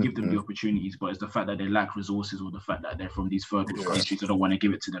 They don't give them the opportunities, but it's the fact that they lack resources or the fact that they're from these third world countries that don't want to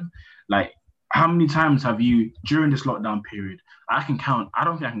give it to them. Like, how many times have you, during this lockdown period, I don't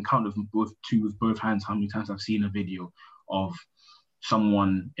think I can count with both hands how many times I've seen a video of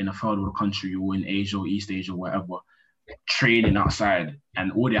someone in a third world country or in Asia or East Asia or whatever training outside,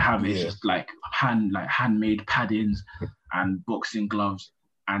 and all they have is just like handmade paddings and boxing gloves,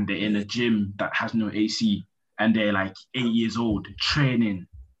 and they're in a gym that has no AC, and they're like 8 years old training,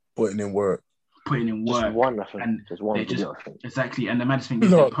 putting in work. Just one, I think. Exactly. And the maddest thing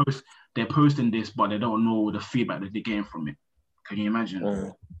is they're posting this, but they don't know the feedback that they're getting from it. Can you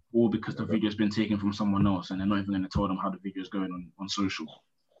imagine? All because the video's been taken from someone else, and they're not even going to tell them how the video's going on social.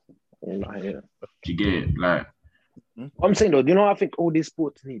 Do you get it? Like, I'm saying though, you know, I think all these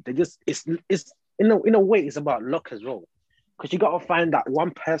sports need. They just it's in a way it's about luck as well, because you got to find that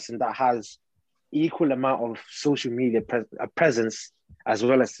one person that has equal amount of social media presence as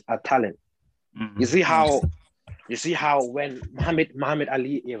well as a talent. You see how when Muhammad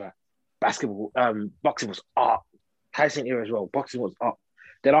Ali era basketball, boxing was up. Tyson era as well, boxing was up.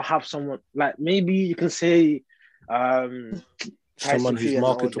 They don't have someone like, maybe you can say someone who's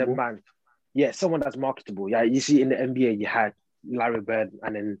marketable. Yeah, someone that's marketable. Yeah, you see in the NBA you had Larry Bird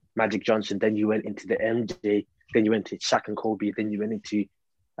and then Magic Johnson. Then you went into the MJ. Then you went to Shaq and Kobe. Then you went into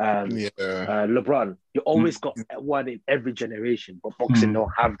LeBron. You always got one in every generation, but boxing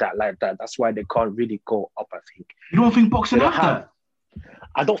don't have that like that. That's why they can't really go up, I think. You don't think boxing have that?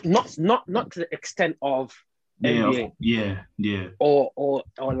 I don't, not to the extent of NBA. Yeah. Or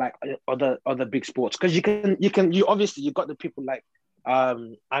like other big sports. Because you obviously you got the people like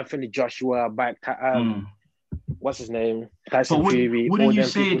Anthony Joshua, what's his name? Tyson Fury. Wouldn't you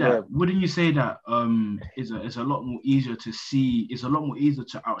say that it's a lot more easier to see, it's a lot more easier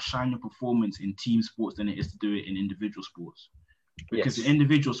to outshine your performance in team sports than it is to do it in individual sports? Because in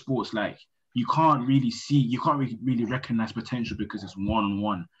individual sports, like you can't really recognize potential because it's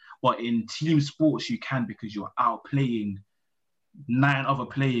one-on-one. But in team sports, you can, because you're outplaying 9 other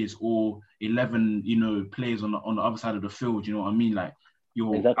players or 11, players on the other side of the field. You know what I mean? Like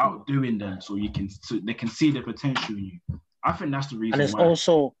you're outdoing them, so they can see the potential in you. I think that's the reason. And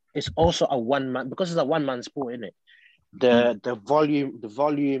it's also a one-man, because it's a one-man sport, isn't it? The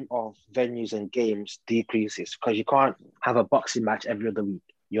volume of venues and games decreases because you can't have a boxing match every other week.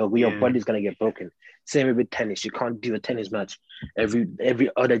 Your body's gonna get broken. Same with tennis. You can't do a tennis match every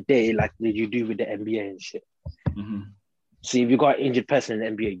other day like you do with the NBA and shit. Mm-hmm. So if you got an injured person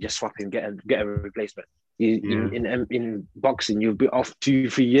in the NBA, just swap him, get a replacement. In boxing, you'll be off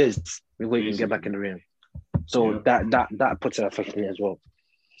 2-3 years before you can get back in the ring. So that puts an effect in it as well.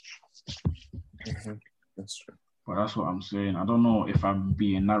 Mm-hmm. That's true. But that's what I'm saying. I don't know if I'm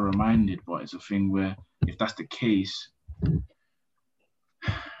being narrow-minded, but it's a thing where if that's the case, I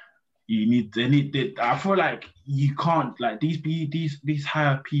feel like you can't, like these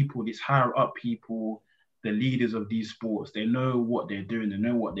higher up people, the leaders of these sports, they know what they're doing, they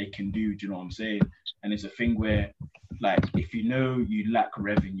know what they can do. Do you know what I'm saying? And it's a thing where, like, if you know you lack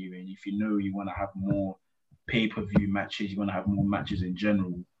revenue and if you know you want to have more pay-per-view matches, you want to have more matches in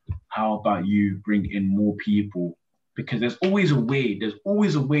general, how about you bring in more people? Because there's always a way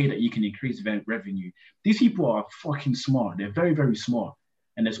that you can increase revenue. These people are fucking smart. They're very, very smart.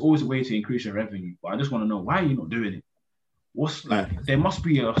 And there's always a way to increase your revenue. But I just want to know, why are you not doing it? There must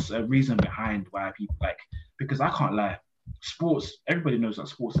be a reason behind why people, because I can't lie. Sports, everybody knows that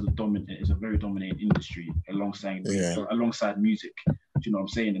sports is a very dominant industry alongside music. Do you know what I'm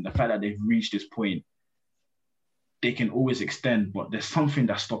saying? And the fact that they've reached this point, they can always extend, but there's something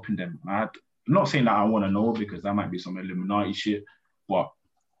that's stopping them. I'm not saying that I want to know, because that might be some Illuminati shit, but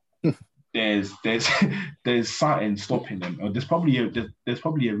there's something stopping them. Or there's probably a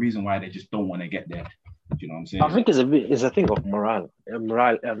reason why they just don't want to get there. Do you know what I'm saying? I think it's a thing of morality.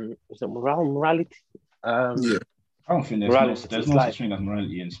 Is it morality? I don't think there's no such thing as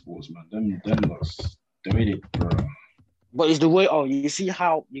morality in sports, man. Them lots, the way they, bro. But it's the way. Oh, you see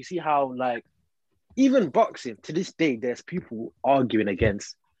how like even boxing to this day, there's people arguing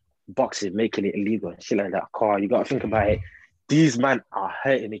against boxing, making it illegal and shit like that. You got to think about it. These men are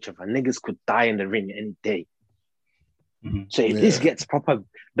hurting each other. Niggas could die in the ring any day. Mm-hmm. So if this gets proper,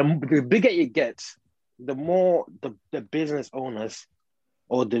 the bigger it gets, the more the business owners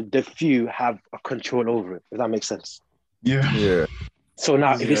or the few have a control over it. If that makes sense. Yeah. So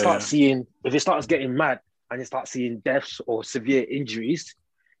now, if it starts getting mad and you start seeing deaths or severe injuries,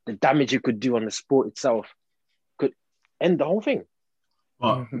 the damage you could do on the sport itself could end the whole thing.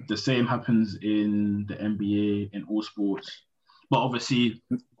 But the same happens in the NBA, in all sports. But obviously,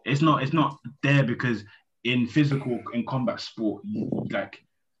 it's not there, because in combat sport, like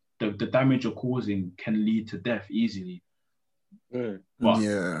the damage you're causing can lead to death easily. But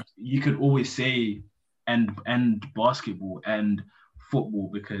you could always say and basketball and football,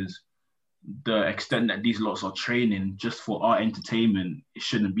 because the extent that these lots are training just for our entertainment, it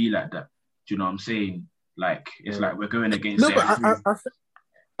shouldn't be like that. Do you know what I'm saying? Like, it's like we're going against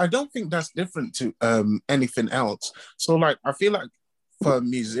I don't think that's different to anything else. So, like, I feel like for a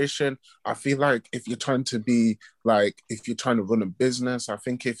musician, I feel like if you're trying to run a business, I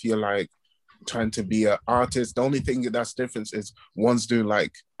think if you're like trying to be an artist, the only thing that's different is one's doing,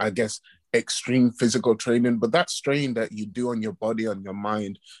 like, I guess, extreme physical training, but that strain that you do on your body, on your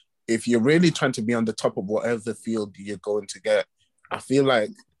mind, if you're really trying to be on the top of whatever field you're going to get, I feel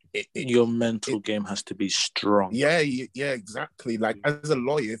like your mental game has to be strong. Yeah, exactly. Like, as a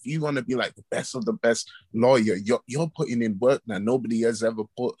lawyer, if you want to be like the best of the best lawyer, you're putting in work that nobody has ever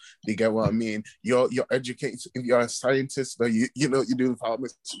put. You get what I mean? You're educated. If you're a scientist, or you're doing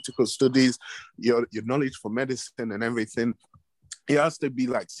pharmaceutical studies, your knowledge for medicine and everything, it has to be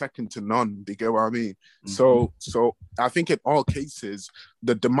like second to none. Do you get what I mean? Mm-hmm. So I think in all cases,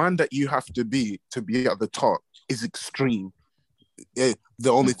 the demand that you have to be at the top is extreme.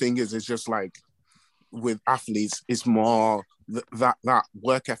 The only thing is, it's just like with athletes is more that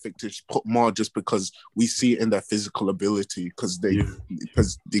work ethic to put more just because we see it in their physical ability because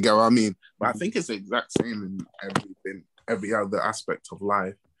you get what I mean. But I think it's the exact same in every other aspect of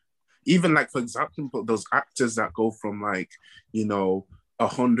life. Even like, for example, those actors that go from like,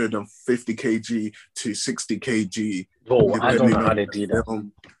 150 kg to 60 kg. Oh, I don't know how they do that.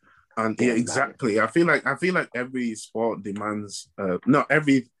 And yeah, exactly. I feel like every sport demands, not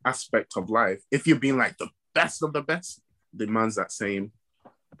every aspect of life. If you're being like the best of the best, demands that same.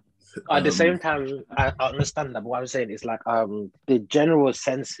 At the same time, I understand that. But what I'm saying is like, the general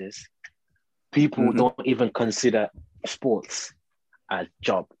census, people don't even consider sports as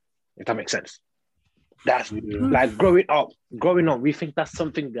job. If that makes sense. That's like growing up, we think that's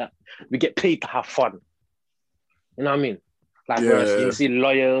something that we get paid to have fun. You know what I mean? Like, whereas you see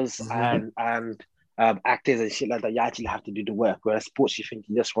lawyers and actors and shit like that, you actually have to do the work. Whereas sports, you think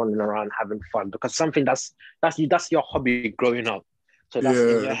you're just running around having fun because something that's your hobby growing up. So that's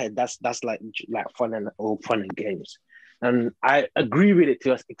in your head. That's like fun and games. And I agree with it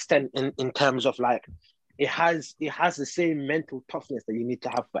to an extent in terms of like it has the same mental toughness that you need to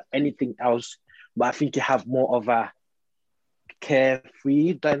have for anything else. But I think you have more of a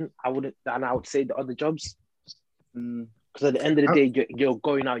carefree than I would say the other jobs. Because at the end of the day, you're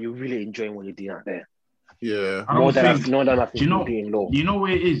going out, you're really enjoying what you're doing out there. Yeah. More than I think you know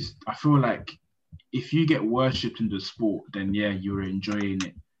where it is? I feel like if you get worshipped in the sport, then yeah, you're enjoying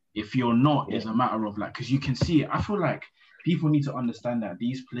it. If you're not, it's a matter of like, because you can see it. I feel like people need to understand that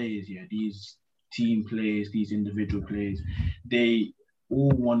these players, these team players, these individual players, they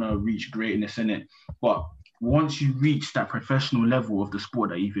all want to reach greatness in it. But once you reach that professional level of the sport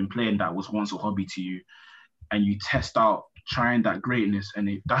that you've been playing, that was once a hobby to you, and you test out trying that greatness,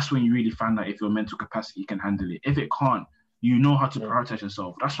 and that's when you really find out if your mental capacity can handle it. If it can't, you know how to prioritize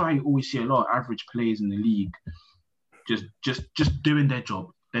yourself. That's why you always see a lot of average players in the league just doing their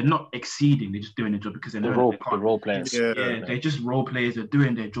job. They're not exceeding, they're just doing their job because they're role players. They're just role players, they're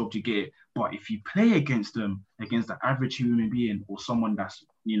doing their job to get it. But if you play against them, against the average human being or someone that's,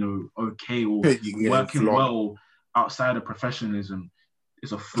 okay or working well outside of professionalism,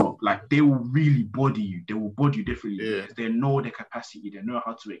 it's a flop. Like, they will really body you. They will body you differently because they know their capacity. They know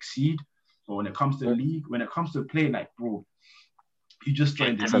how to exceed. But when it comes to the league, when it comes to playing, like, bro, you just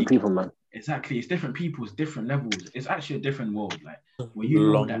join the different league. People, man. Exactly. It's different people. It's different levels. It's actually a different world. Like, when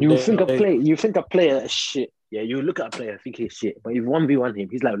you think a player is shit. Yeah, you look at a player and think he's shit. But if 1v1 him,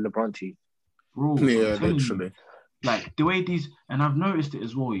 he's like LeBron to you. Bro, yeah, literally. Like, the way and I've noticed it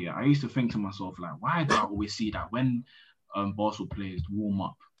as well, I used to think to myself, like, why do I always see that when Barcelona players warm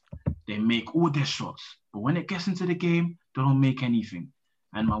up, they make all their shots, but when it gets into the game, they don't make anything.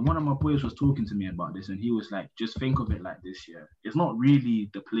 And one of my boys was talking to me about this, and he was like, just think of it like this, it's not really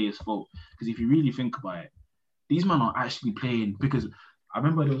the player's fault, because if you really think about it, these men are actually playing, because I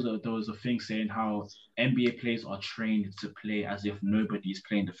remember there was a thing saying how NBA players are trained to play as if nobody's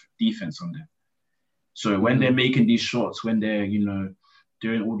playing the defense on them. So when they're making these shots, when they're,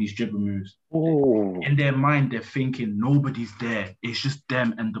 doing all these dribble moves, in their mind, they're thinking nobody's there. It's just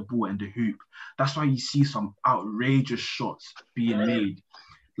them and the ball and the hoop. That's why you see some outrageous shots being made,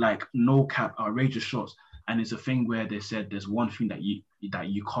 like no cap, outrageous shots. And it's a thing where they said there's one thing that you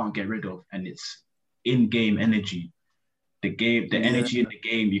can't get rid of, and it's in-game energy. The energy in the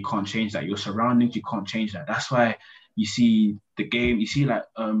game, you can't change that. Your surroundings, you can't change that. That's why you see the game, you see like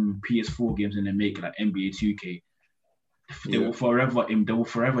PS4 games, and they make like NBA 2K. They will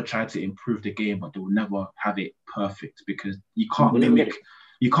forever try to improve the game, but they will never have it perfect because you can't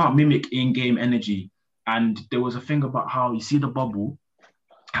mimic in-game energy. And there was a thing about how you see the bubble,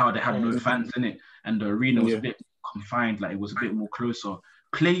 how they had no fans in it, and the arena was a bit confined, like it was a bit more closer.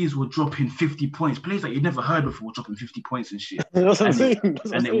 Players were dropping 50 points. Players that you never heard before were dropping 50 points and shit.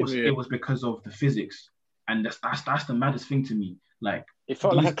 It was because of the physics, and that's the maddest thing to me. Like, it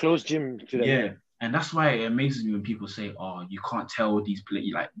felt like a closed gym today. Yeah. And that's why it amazes me when people say, "Oh, you can't tell these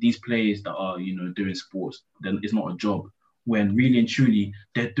players that are, doing sports, then it's not a job." When really and truly,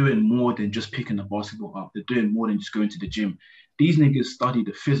 they're doing more than just picking the basketball up. They're doing more than just going to the gym. These niggas study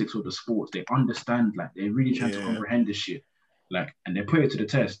the physics of the sports. They understand, like, they're really trying to comprehend this shit, like, and they put it to the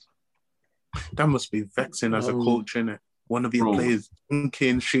test. That must be vexing as a coach, innit? One of your players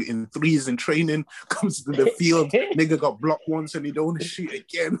dunking, shooting threes in training, comes to the field, nigga got blocked once and he don't want to shoot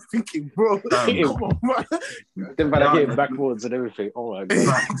again. Thinking, bro, come on, man. Then by getting backwards and everything. Oh my god.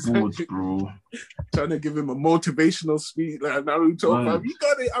 Backwards, bro. Trying to give him a motivational speech like Naruto, fam. You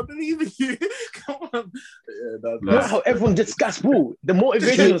got it, I believe in you. Come on. Yeah, that's how everyone discusses, bro. The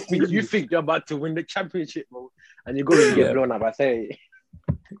motivational speech, you think you're about to win the championship, bro, and you go and get blown up. I say,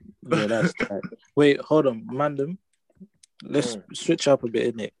 Yeah, that's tight. Wait, hold on, Mandem. Let's switch up a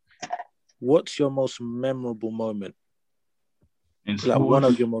bit, innit? What's your most memorable moment? In Like one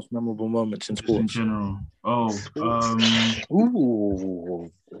sports? of your most memorable moments in Just in sports. general.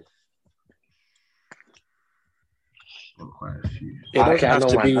 Ooh. Quite a few. It doesn't Okay, I have know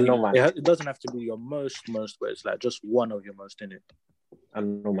to mine. be. I know mine. It doesn't have to be your most, but it's like just one of your most in it. I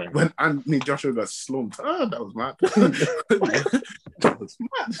know mine. When Anthony Joshua got slumped. Oh, that was mad. That was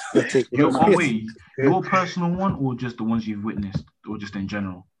mad. Your personal one, or just the ones you've witnessed, or just in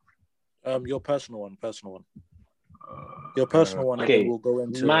general? Your personal one. Your personal one. Okay, and then we'll go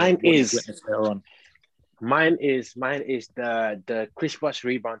into mine what you is witnessed later on. Mine is the Chris Bosh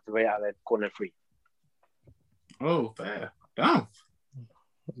rebound to Ray Allen corner three. Oh, fair. Damn.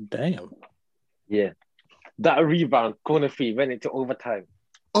 Yeah. That rebound, corner three, went into overtime.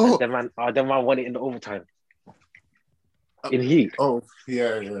 Oh, the man won it in the overtime. In heat. Oh,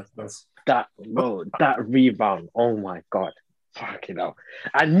 yeah. That's that rebound. Oh my God. Fucking hell.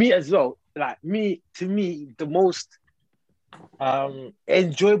 And me as well. To me, the most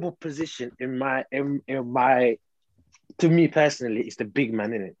enjoyable position in my to me personally is the big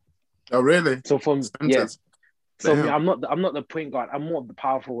man, innit? Oh, really? So from Centers. So me, I'm not the point guard. I'm more of the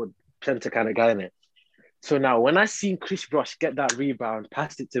power forward center kind of guy, innit? So now when I seen Chris Bosh get that rebound,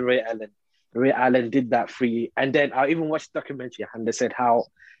 passed it to Ray Allen did that free, and then I even watched the documentary and they said how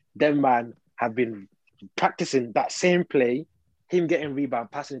them man have been practicing that same play, him getting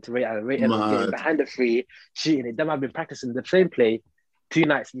rebound, passing it to Ray Allen getting behind the free, shooting it. Them have been practicing the same play 2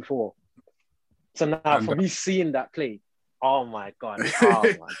 nights before. So now for me seeing that play, oh my God.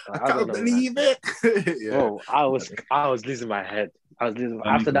 I can't believe it. Yeah. Bro, I was losing my head.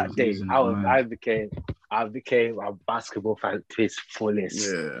 After that day, I became a basketball fan to its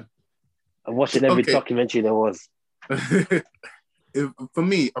fullest. Yeah. I'm watching every documentary there was. For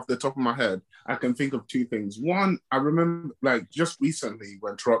me, off the top of my head, I can think of 2 things. One, I remember just recently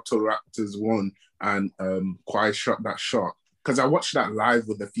when Toronto Raptors won and Kawhi shot that shot. Because I watched that live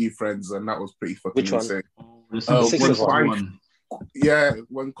with a few friends and that was pretty fucking insane. One. Yeah,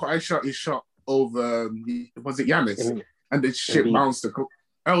 when Kawhi shot his shot over, was it Giannis? And the shit bounced.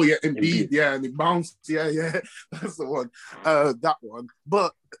 Oh yeah, Embiid. Yeah, and it bounced. Yeah, that's the one. That one.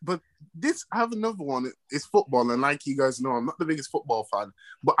 But this, I have another one. It's football, and like you guys know, I'm not the biggest football fan.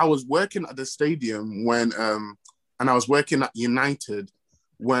 But I was working at the stadium when, and I was working at United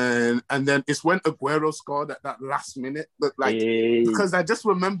and then it's when Aguero scored at that last minute. But because I just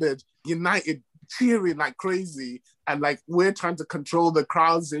remembered United cheering like crazy, and we're trying to control the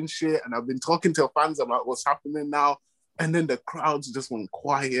crowds and shit. And I've been talking to fans about what's happening now. And then the crowds just went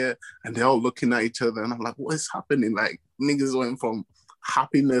quiet and they're all looking at each other. And I'm like, what is happening? Niggas went from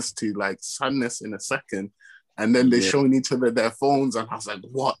happiness to sadness in a second. And then they're showing each other their phones. And I was like,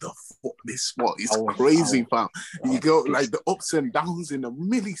 what the fuck? This sport is crazy, fam. You go the ups and downs in a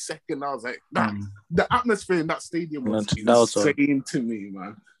millisecond. I was like, the atmosphere in that stadium was insane to me,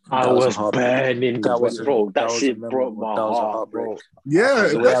 man. I was burning. That shit broke my heart, bro. Yeah,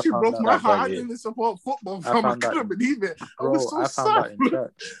 that shit broke my heart. I didn't support football, fam. I couldn't believe it. I was so sad. I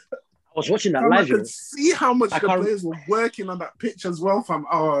was watching that live. I could see how much the players were working on that pitch as well, fam.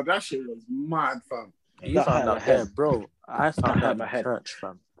 Oh, that shit was mad, fam. You found out there, bro. I found out in church,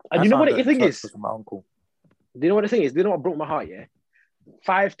 fam. And you know what the thing is? My uncle. Do you know what the thing is? Do you know what broke my heart? Yeah,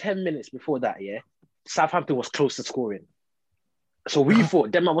 5-10 minutes before that, yeah, Southampton was close to scoring. So we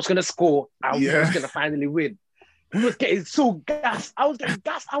thought Denmark was gonna score and we was gonna finally win. We was getting so gassed. I was getting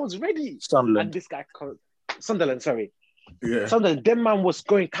gassed. I was ready. Sunderland. And this guy, Sunderland, sorry. Yeah. Sunderland, Denmark was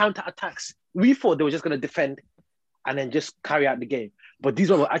going counter attacks. We thought they were just gonna defend and then just carry out the game. But these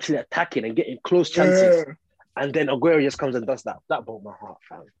were actually attacking and getting close chances. Yeah. And then Aguero just comes and does that. That broke my heart,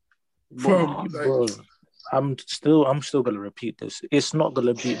 fam. Bro, I'm still gonna repeat this. It's not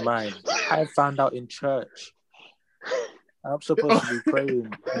gonna beat mine. I found out in church. I'm supposed to be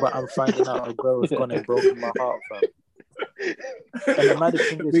praying, but I'm finding out Aguero's gone and broken my heart, fam. And the maddest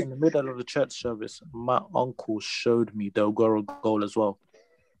thing is, in the middle of the church service, my uncle showed me the Aguero goal as well.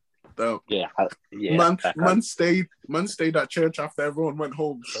 Man stayed at church after everyone went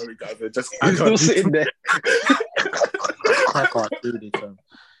home. Sorry, guys, I'm still sitting there. I can't do this, fam.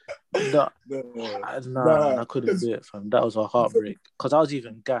 I couldn't do it, fam. That was a heartbreak. Because I was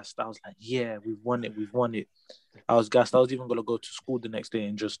even gassed. I was like, yeah, we've won it. I was gassed. I was even going to go to school the next day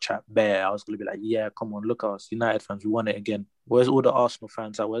and just chat bare. I was going to be like, yeah, come on, look at us, United fans, we won it again. Where's all the Arsenal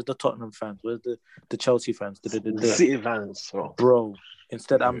fans at? Where's the Tottenham fans? Where's the Chelsea fans? The City fans. Bro,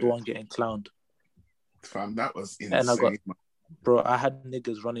 instead I'm the one getting clowned. Fam, that was insane. And I had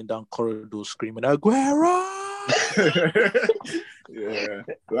niggas running down corridors screaming, Aguero! Yeah.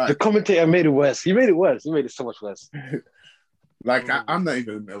 The Like, commentator made it worse. He made it worse. He made it so much worse. I'm not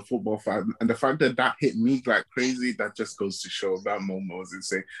even a football fan, and the fact that that hit me like crazy, that just goes to show that moment was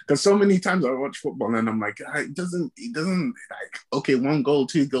insane. Because so many times I watch football and I'm like, it doesn't like, okay, 1 goal,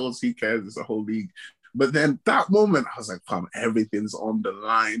 2 goals, who cares? It's a whole league. But then that moment, I was like, fam, everything's on the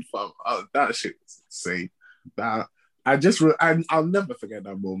line, fam. Oh, that shit was insane. That I'll never forget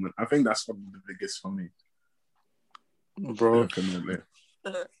that moment. I think that's one of the biggest for me, Bro. Definitely.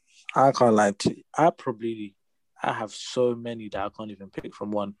 I can't lie to you. I have so many that I can't even pick from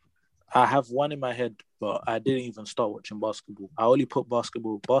one. I have one in my head, but I didn't even start watching basketball. I only put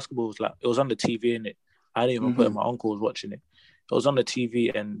basketball. Basketball was like, it was on the TV, in it. I didn't even put it. My uncle was watching it. It was on the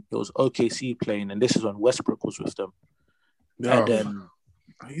TV, and it was OKC playing, and this is when Westbrook was with them. Yeah. And then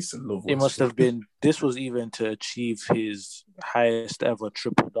I used to love it must have been, this was even to achieve his highest ever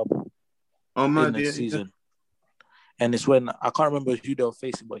triple-double in the season. And it's when, I can't remember who they were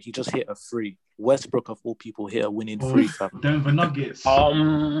facing, but he just hit a free. Westbrook, of all people, hit a winning free. Denver Nuggets.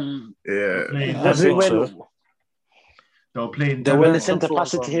 Yeah. Was it when they were playing? They were sent to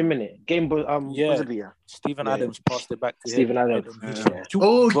pass it to him in it. Game, Stephen Adams passed it back to Stephen him. Adams.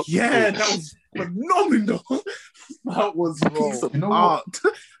 Oh yeah, that was phenomenal. That was a piece of art.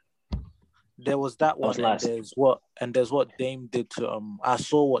 There was that one, nice. and there's what Dame did to I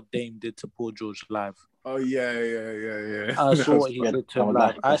saw what Dame did to Paul George live. Oh yeah. I saw what he did to him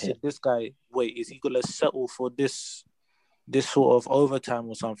live. I said, this guy, wait, is he gonna settle for this sort of overtime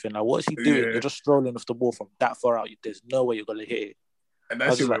or something? Like, what's he doing? Yeah. You're just strolling off the ball from that far out. There's no way you're gonna hit it. And I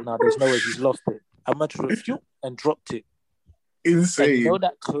was just like, no, there's no way. He's lost it. I meant to review and dropped it. Insane. And you know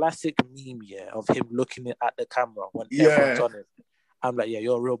that classic meme, of him looking at the camera when everyone's on it. I'm like,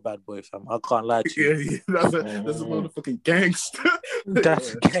 you're a real bad boy, fam. I can't lie to you. Yeah. That's a motherfucking gangster.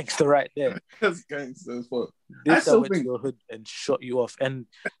 That's gangster right there. That's gangster as fuck. This guy went to your hood and shot you off. And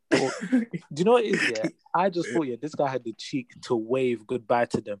do you know what it is? I just thought, this guy had the cheek to wave goodbye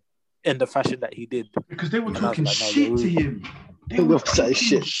to them in the fashion that he did. Because they were talking shit to him. They were talking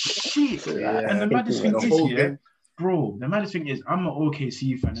shit. And the maddest thing is, bro, the maddest thing is, I'm an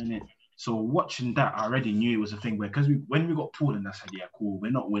OKC fan, innit? So watching that, I already knew it was a thing because when we got pulled, and I said, yeah, cool, we're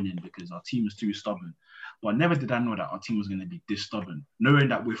not winning because our team is too stubborn. But never did I know that our team was going to be this stubborn. Knowing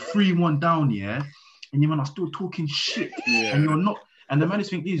that we're 3-1 down, and you man are still talking shit, and you're not. And the maddest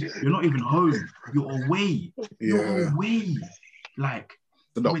thing is, you're not even home. You're away. You're away. Like,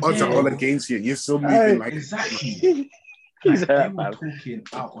 so the odds are all against you. You're still moving like exactly. Like, they were talking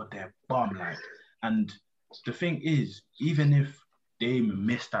out of their bum, like. And the thing is, even if Dame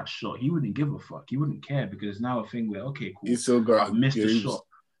missed that shot, he wouldn't give a fuck. He wouldn't care because it's now a thing where, okay, cool, you still got I've missed the shot.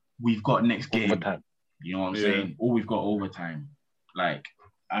 We've got next game. Overtime. You know what I'm saying? Or we've got overtime. Like,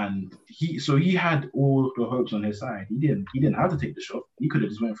 and he had all the hopes on his side. He didn't have to take the shot. He could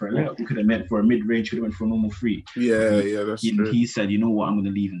have just went for a layup. He could have went for a mid-range. Could have went for a normal free. Yeah, that's true. He said, you know what, I'm going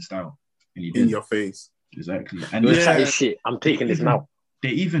to leave in style. And he did. In your face. Exactly. And shit. I'm taking this now. They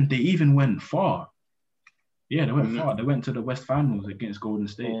even went far. Yeah, they went far. They went to the West Finals against Golden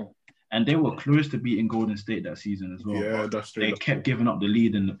State. And they were close to beating Golden State that season as well. Yeah, that's true. They kept giving up the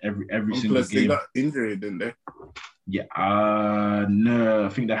lead in every single plus game. They got injured, didn't they? Yeah, no, I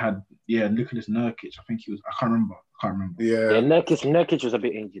think they had Nicholas Nurkic. I think he was. I can't remember. Yeah, Nurkic was a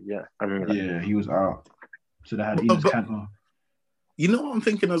bit injured. Yeah, I remember. Yeah, he was out. So they had Enes Kanter. You know what I'm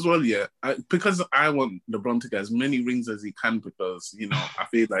thinking as well, because I want LeBron to get as many rings as he can because, I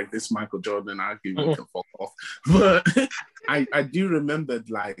feel like this Michael Jordan argument can fuck off. But I do remember,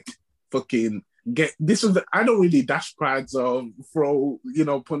 like, fucking I don't really dash pads or throw,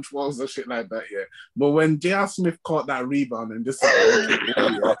 punch walls or shit like that, But when J.R. Smith caught that rebound and just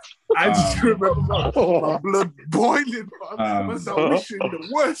I just remember my blood boiling. I was wishing the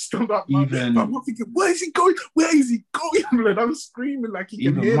worst on that man. I'm thinking, where is he going? Where is he going? I'm screaming like he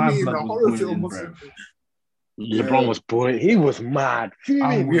can hear me in a horror film. LeBron was boiling. He was mad.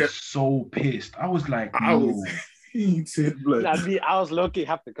 I was so pissed. I was like, no. I was low-key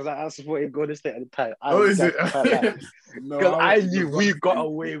happy because I supported Golden State at the time. Because I knew we got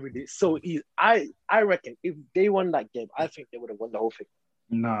away with it so easy. I reckon if they won that game, I think they would have won the whole thing.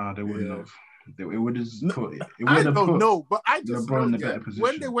 Nah, they wouldn't have. It would have put. I don't know, but I just LeBron in know a better position.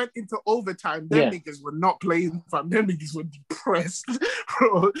 when they went into overtime, them niggas were not playing. Them niggas were depressed,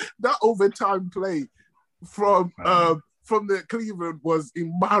 bro. That overtime play from the Cleveland was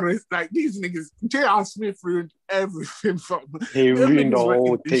embarrassed. Like, these niggas, J.R. Smith ruined everything from. He ruined the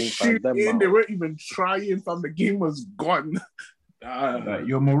whole thing. They weren't even trying. From the game was gone. Like,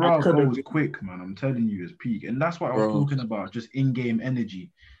 your morale goes quick, man. I'm telling you, it's peak, and that's what I was talking about. Just in-game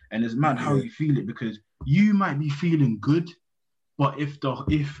energy, and it's mad how you feel it because you might be feeling good, but if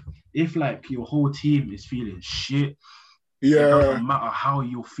like your whole team is feeling shit, it doesn't matter how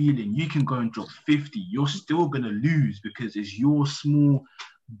you're feeling. You can go and drop 50. You're still gonna lose because it's your small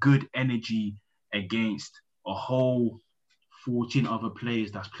good energy against a whole 14 other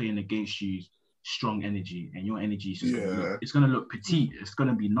players that's playing against you. Strong energy, and your energy is just gonna look petite. It's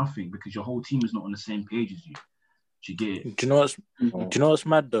gonna be nothing because your whole team is not on the same page as you. Do you get it? Do you know what's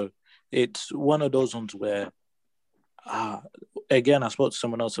mad though? It's one of those ones where, again, I spoke to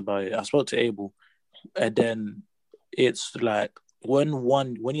someone else about it. I spoke to Abel, and then it's like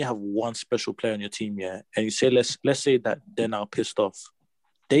when you have one special player on your team, and you say let's say that they're now pissed off,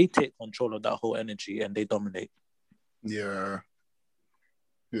 they take control of that whole energy and they dominate.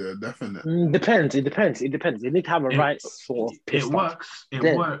 Yeah, definitely. Depends. It depends. You need to have a right sort of pissed off.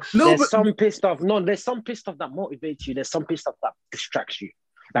 It works. No, there's some pissed off that motivates you. There's some pissed off that distracts you.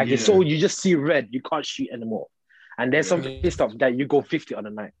 Like it's so you just see red, you can't shoot anymore. And there's some pissed off that you go 50 on a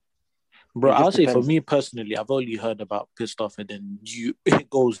night. Bro, I'll say for me personally, I've only heard about pissed off and then it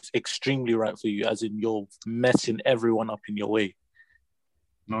goes extremely right for you, as in you're messing everyone up in your way.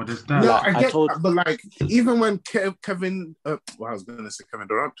 No, there's that. No, I get that, but like even when Kevin Durant,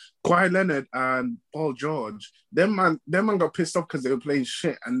 Kawhi Leonard and Paul George, them man got pissed off because they were playing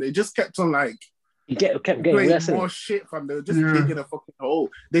shit, and they just kept on like kept getting playing wrestling. more shit, fam. They were just digging a fucking hole.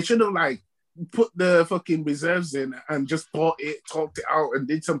 They should have like put the fucking reserves in and just talked it out and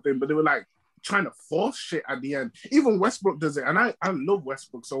did something, but they were like trying to force shit at the end. Even Westbrook does it, and I love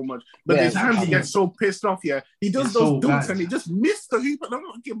Westbrook so much. But there's times he gets so pissed off. Yeah, he does those dunks and he just missed the hoop. And I'm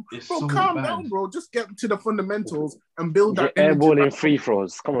like, bro, calm down, bro. Just get to the fundamentals and build that airballing free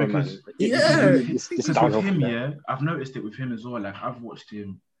throws. Come on, man. Because with him, I've noticed it with him as well. Like I've watched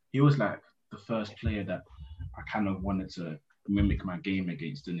him. He was like the first player that I kind of wanted to mimic my game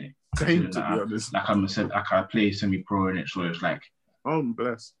against, didn't it? Same, to be honest. Like I play semi-pro in it, so it's like, oh, I'm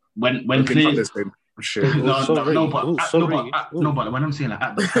blessed. When players, but when I'm saying like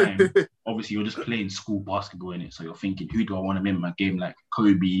at the time, obviously you're just playing school basketball in it, so you're thinking, who do I want to mimic my game? Like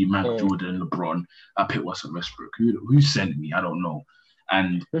Kobe, Michael Jordan, LeBron. I picked Russell Westbrook. Who sent me? I don't know.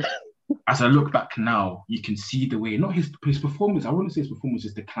 And as I look back now, you can see the way, not his performance. I wouldn't say his performance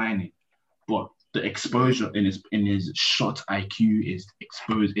is declining, but the exposure in his shot IQ is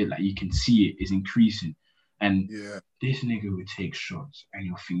exposed. It like you can see it is increasing. And this nigga would take shots, and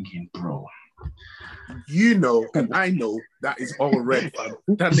you're thinking, bro. You know, and I know that is all red, fam.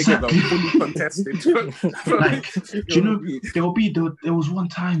 That nigga got fully contested. Like, do you know, there was one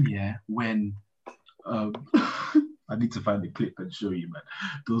time, when I need to find the clip and show you, man.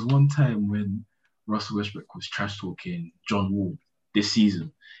 There was one time when Russell Westbrook was trash talking John Wall this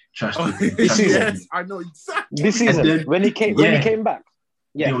season. Trash talking. Yes, I know exactly. This season, then, when he came back.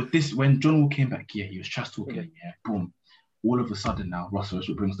 Yeah. When John Wall came back, he was trash talking. Boom. All of a sudden now, Russell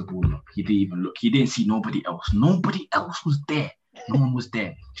Westbrook brings the ball up. He didn't even look. He didn't see nobody else. Nobody else was there. No one was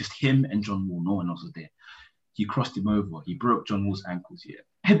there. Just him and John Wall. No one else was there. He crossed him over. He broke John Wall's ankles,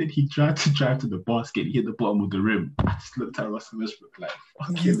 and then he tried to drive to the basket. He hit the bottom of the rim. I just looked at Russell Westbrook like,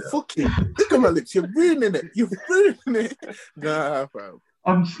 fucking look at my lips. You're ruining it. You're ruining it. Nah, bro.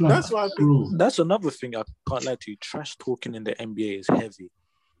 I'm just like, that's why that's another thing I can't lie to you. Trash talking in the NBA is heavy.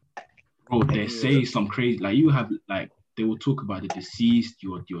 Bro, they say some crazy, like you have, like they will talk about the deceased,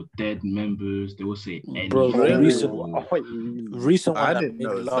 your dead members. They will say, bro, the recent one that made me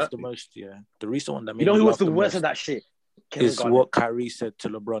laugh the most, the recent one that made me laugh the most. You know who was the worst of that shit? Is what Kyrie said to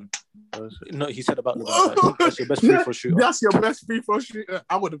LeBron. No, he said about LeBron. That's your best free throw shooter. That's your best free throw shooter.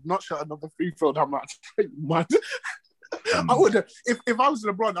 I would have not shot another free throw that much. I would have, if I was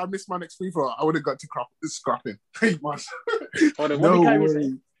LeBron, I missed my next free throw. I would have got to scrapping. Hey, man. What did Kyrie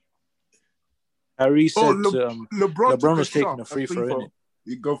say? Kyrie said LeBron was taking a free throw in it.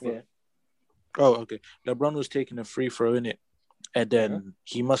 You go for it. Oh, okay. LeBron was taking a free throw in it, and then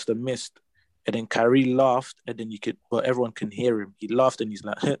he must have missed. And then Kyrie laughed, and then but everyone can hear him. He laughed, and he's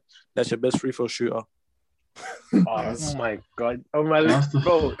like, "That's your best free throw shooter." Oh my god! Oh my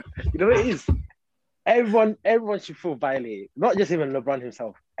bro! You know what it is? Everyone should feel violated. Not just even LeBron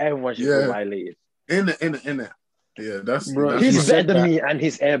himself. Everyone should feel violated. In it. Yeah, that's bro. He's better than me, and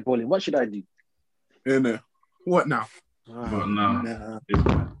he's airballing. What should I do? What now? What now?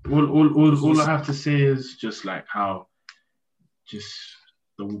 All I have to say is just like how, just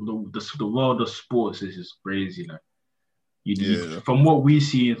the world of sports is just crazy. Like from what we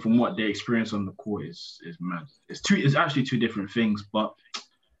see and from what they experience on the court is mad. It's actually two different things, but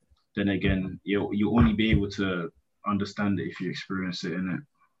then again, you'll only be able to understand it if you experience it, innit?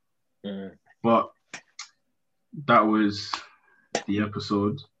 But that was the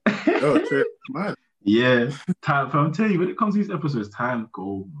episode. Oh, shit. Man. Yeah, time. I'm telling you, when it comes to these episodes, time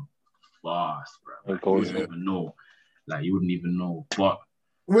goes fast, bro. Like, you wouldn't even know. Like, you wouldn't even know. But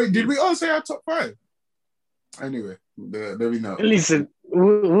wait, did we all say our top 5? Anyway, there we know. Listen,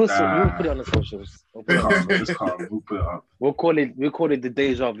 we'll put it on the socials. We'll put it up. We'll call it the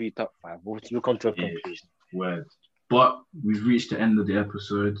Deja Vu top 5. We'll come to a conclusion. Word. But we've reached the end of the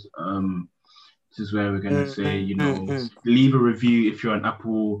episode. This is where we're gonna say, leave a review if you're an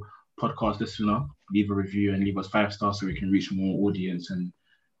Apple podcast listener. Leave a review and leave us 5 stars so we can reach more audience and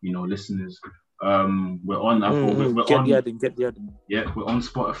listeners. We're on Apple. Get the adding. Yeah, we're on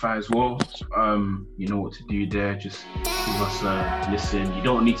Spotify as well. You know what to do there. Just give us a listen. You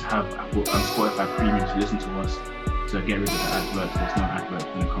don't need to have Apple and Spotify Premium to listen to us. So get rid of the adverts. There's no adverts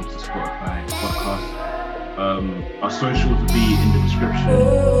when it comes to Spotify podcast. Our socials will be in the description.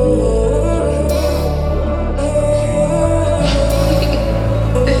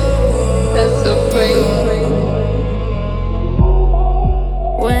 That's so crazy.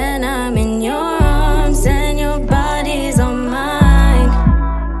 When I'm in your arms and your body's on mine,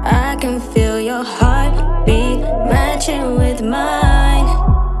 I can feel your heartbeat matching with mine.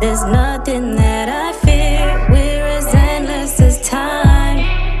 There's nothing that I fear, we're as endless as time.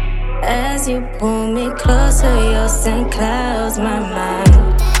 As you pull me closer, your scent clouds my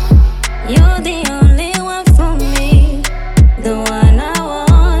mind. You're the only one for me, the one I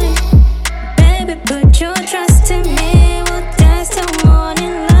want. Baby, put your trust in me, we'll dance till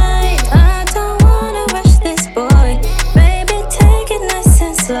morning light. I don't wanna rush this, boy. Baby, take it nice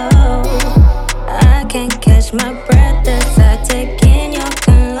and slow. I can't catch my breath as I take in your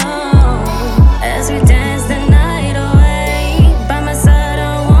cologne. As we dance the night away, by my side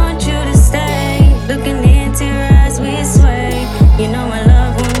I want you to stay. Looking into your eyes we sway. You know my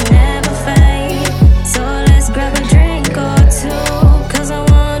love will never fade. So let's grab a drink or two, cause I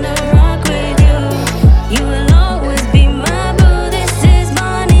wanna rock with you. You will always be my boo. This is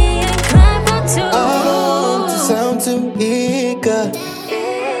Bonnie and Clyde for two. I don't want to sound too eager,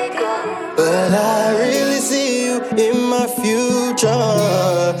 but I really see you in my future.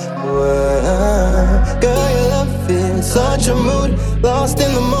 Girl, your love feels such a mood, lost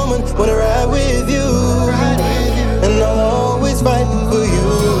in the moment, wanna ride with you, and I'll always fight for you,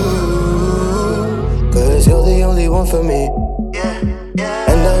 cause you're the only one for me.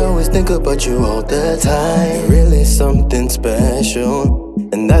 And I always think about you all the time. Really something special,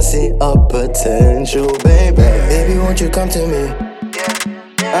 and I see our potential, baby. Baby, won't you come to me?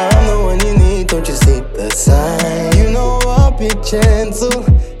 I'm the one you need, don't you see the sign? You know I'll be gentle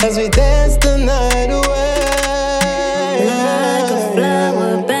as we dance the night away. Like a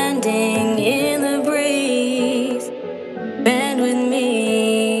flower bending in the breeze. Bend with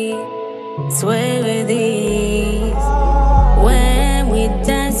me, sway with ease. When we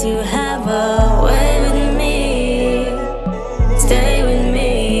dance, you have a way with me. Stay with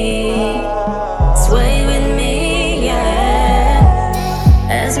me, sway with me, yeah.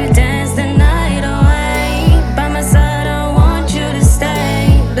 As we dance the night away, by my side I want you to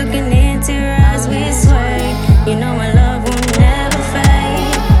stay. Looking into your eyes we sway. You know my love will never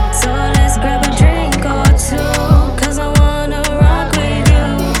fade. So let's grab a drink or two, cause I wanna rock with you.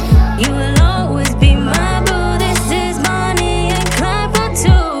 You will always be my boo. This is Bonnie and Clyde for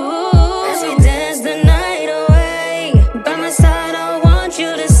two. As we dance the night away, by my side I want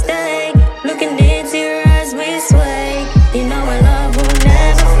you to stay. Looking into your eyes we sway. You know my love will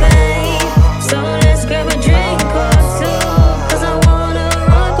never fade. So let's grab a drink or two, cause I wanna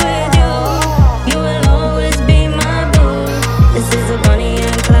rock with you. You will always be my boo. This is a Bonnie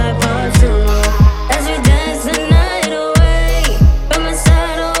and Clyde part 2. As we dance the night away, by my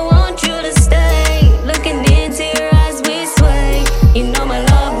side I want you to stay. Looking into your eyes we sway. You know my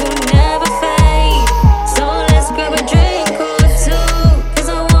love will never fade. So let's grab a drink or two, cause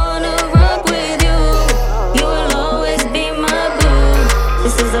I wanna rock with you. You will always be my boo.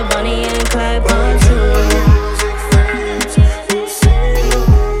 This is a Bonnie and Clyde part 2.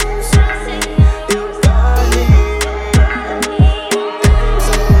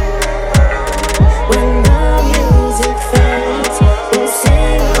 When the music fades, we'll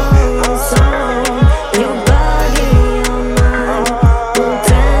sing our song. Your body on mine, we'll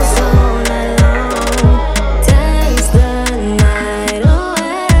dance all night long. Dance the night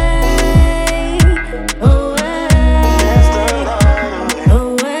away, away,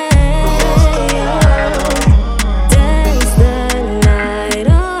 away. Dance the night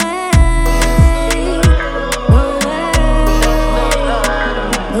away, away.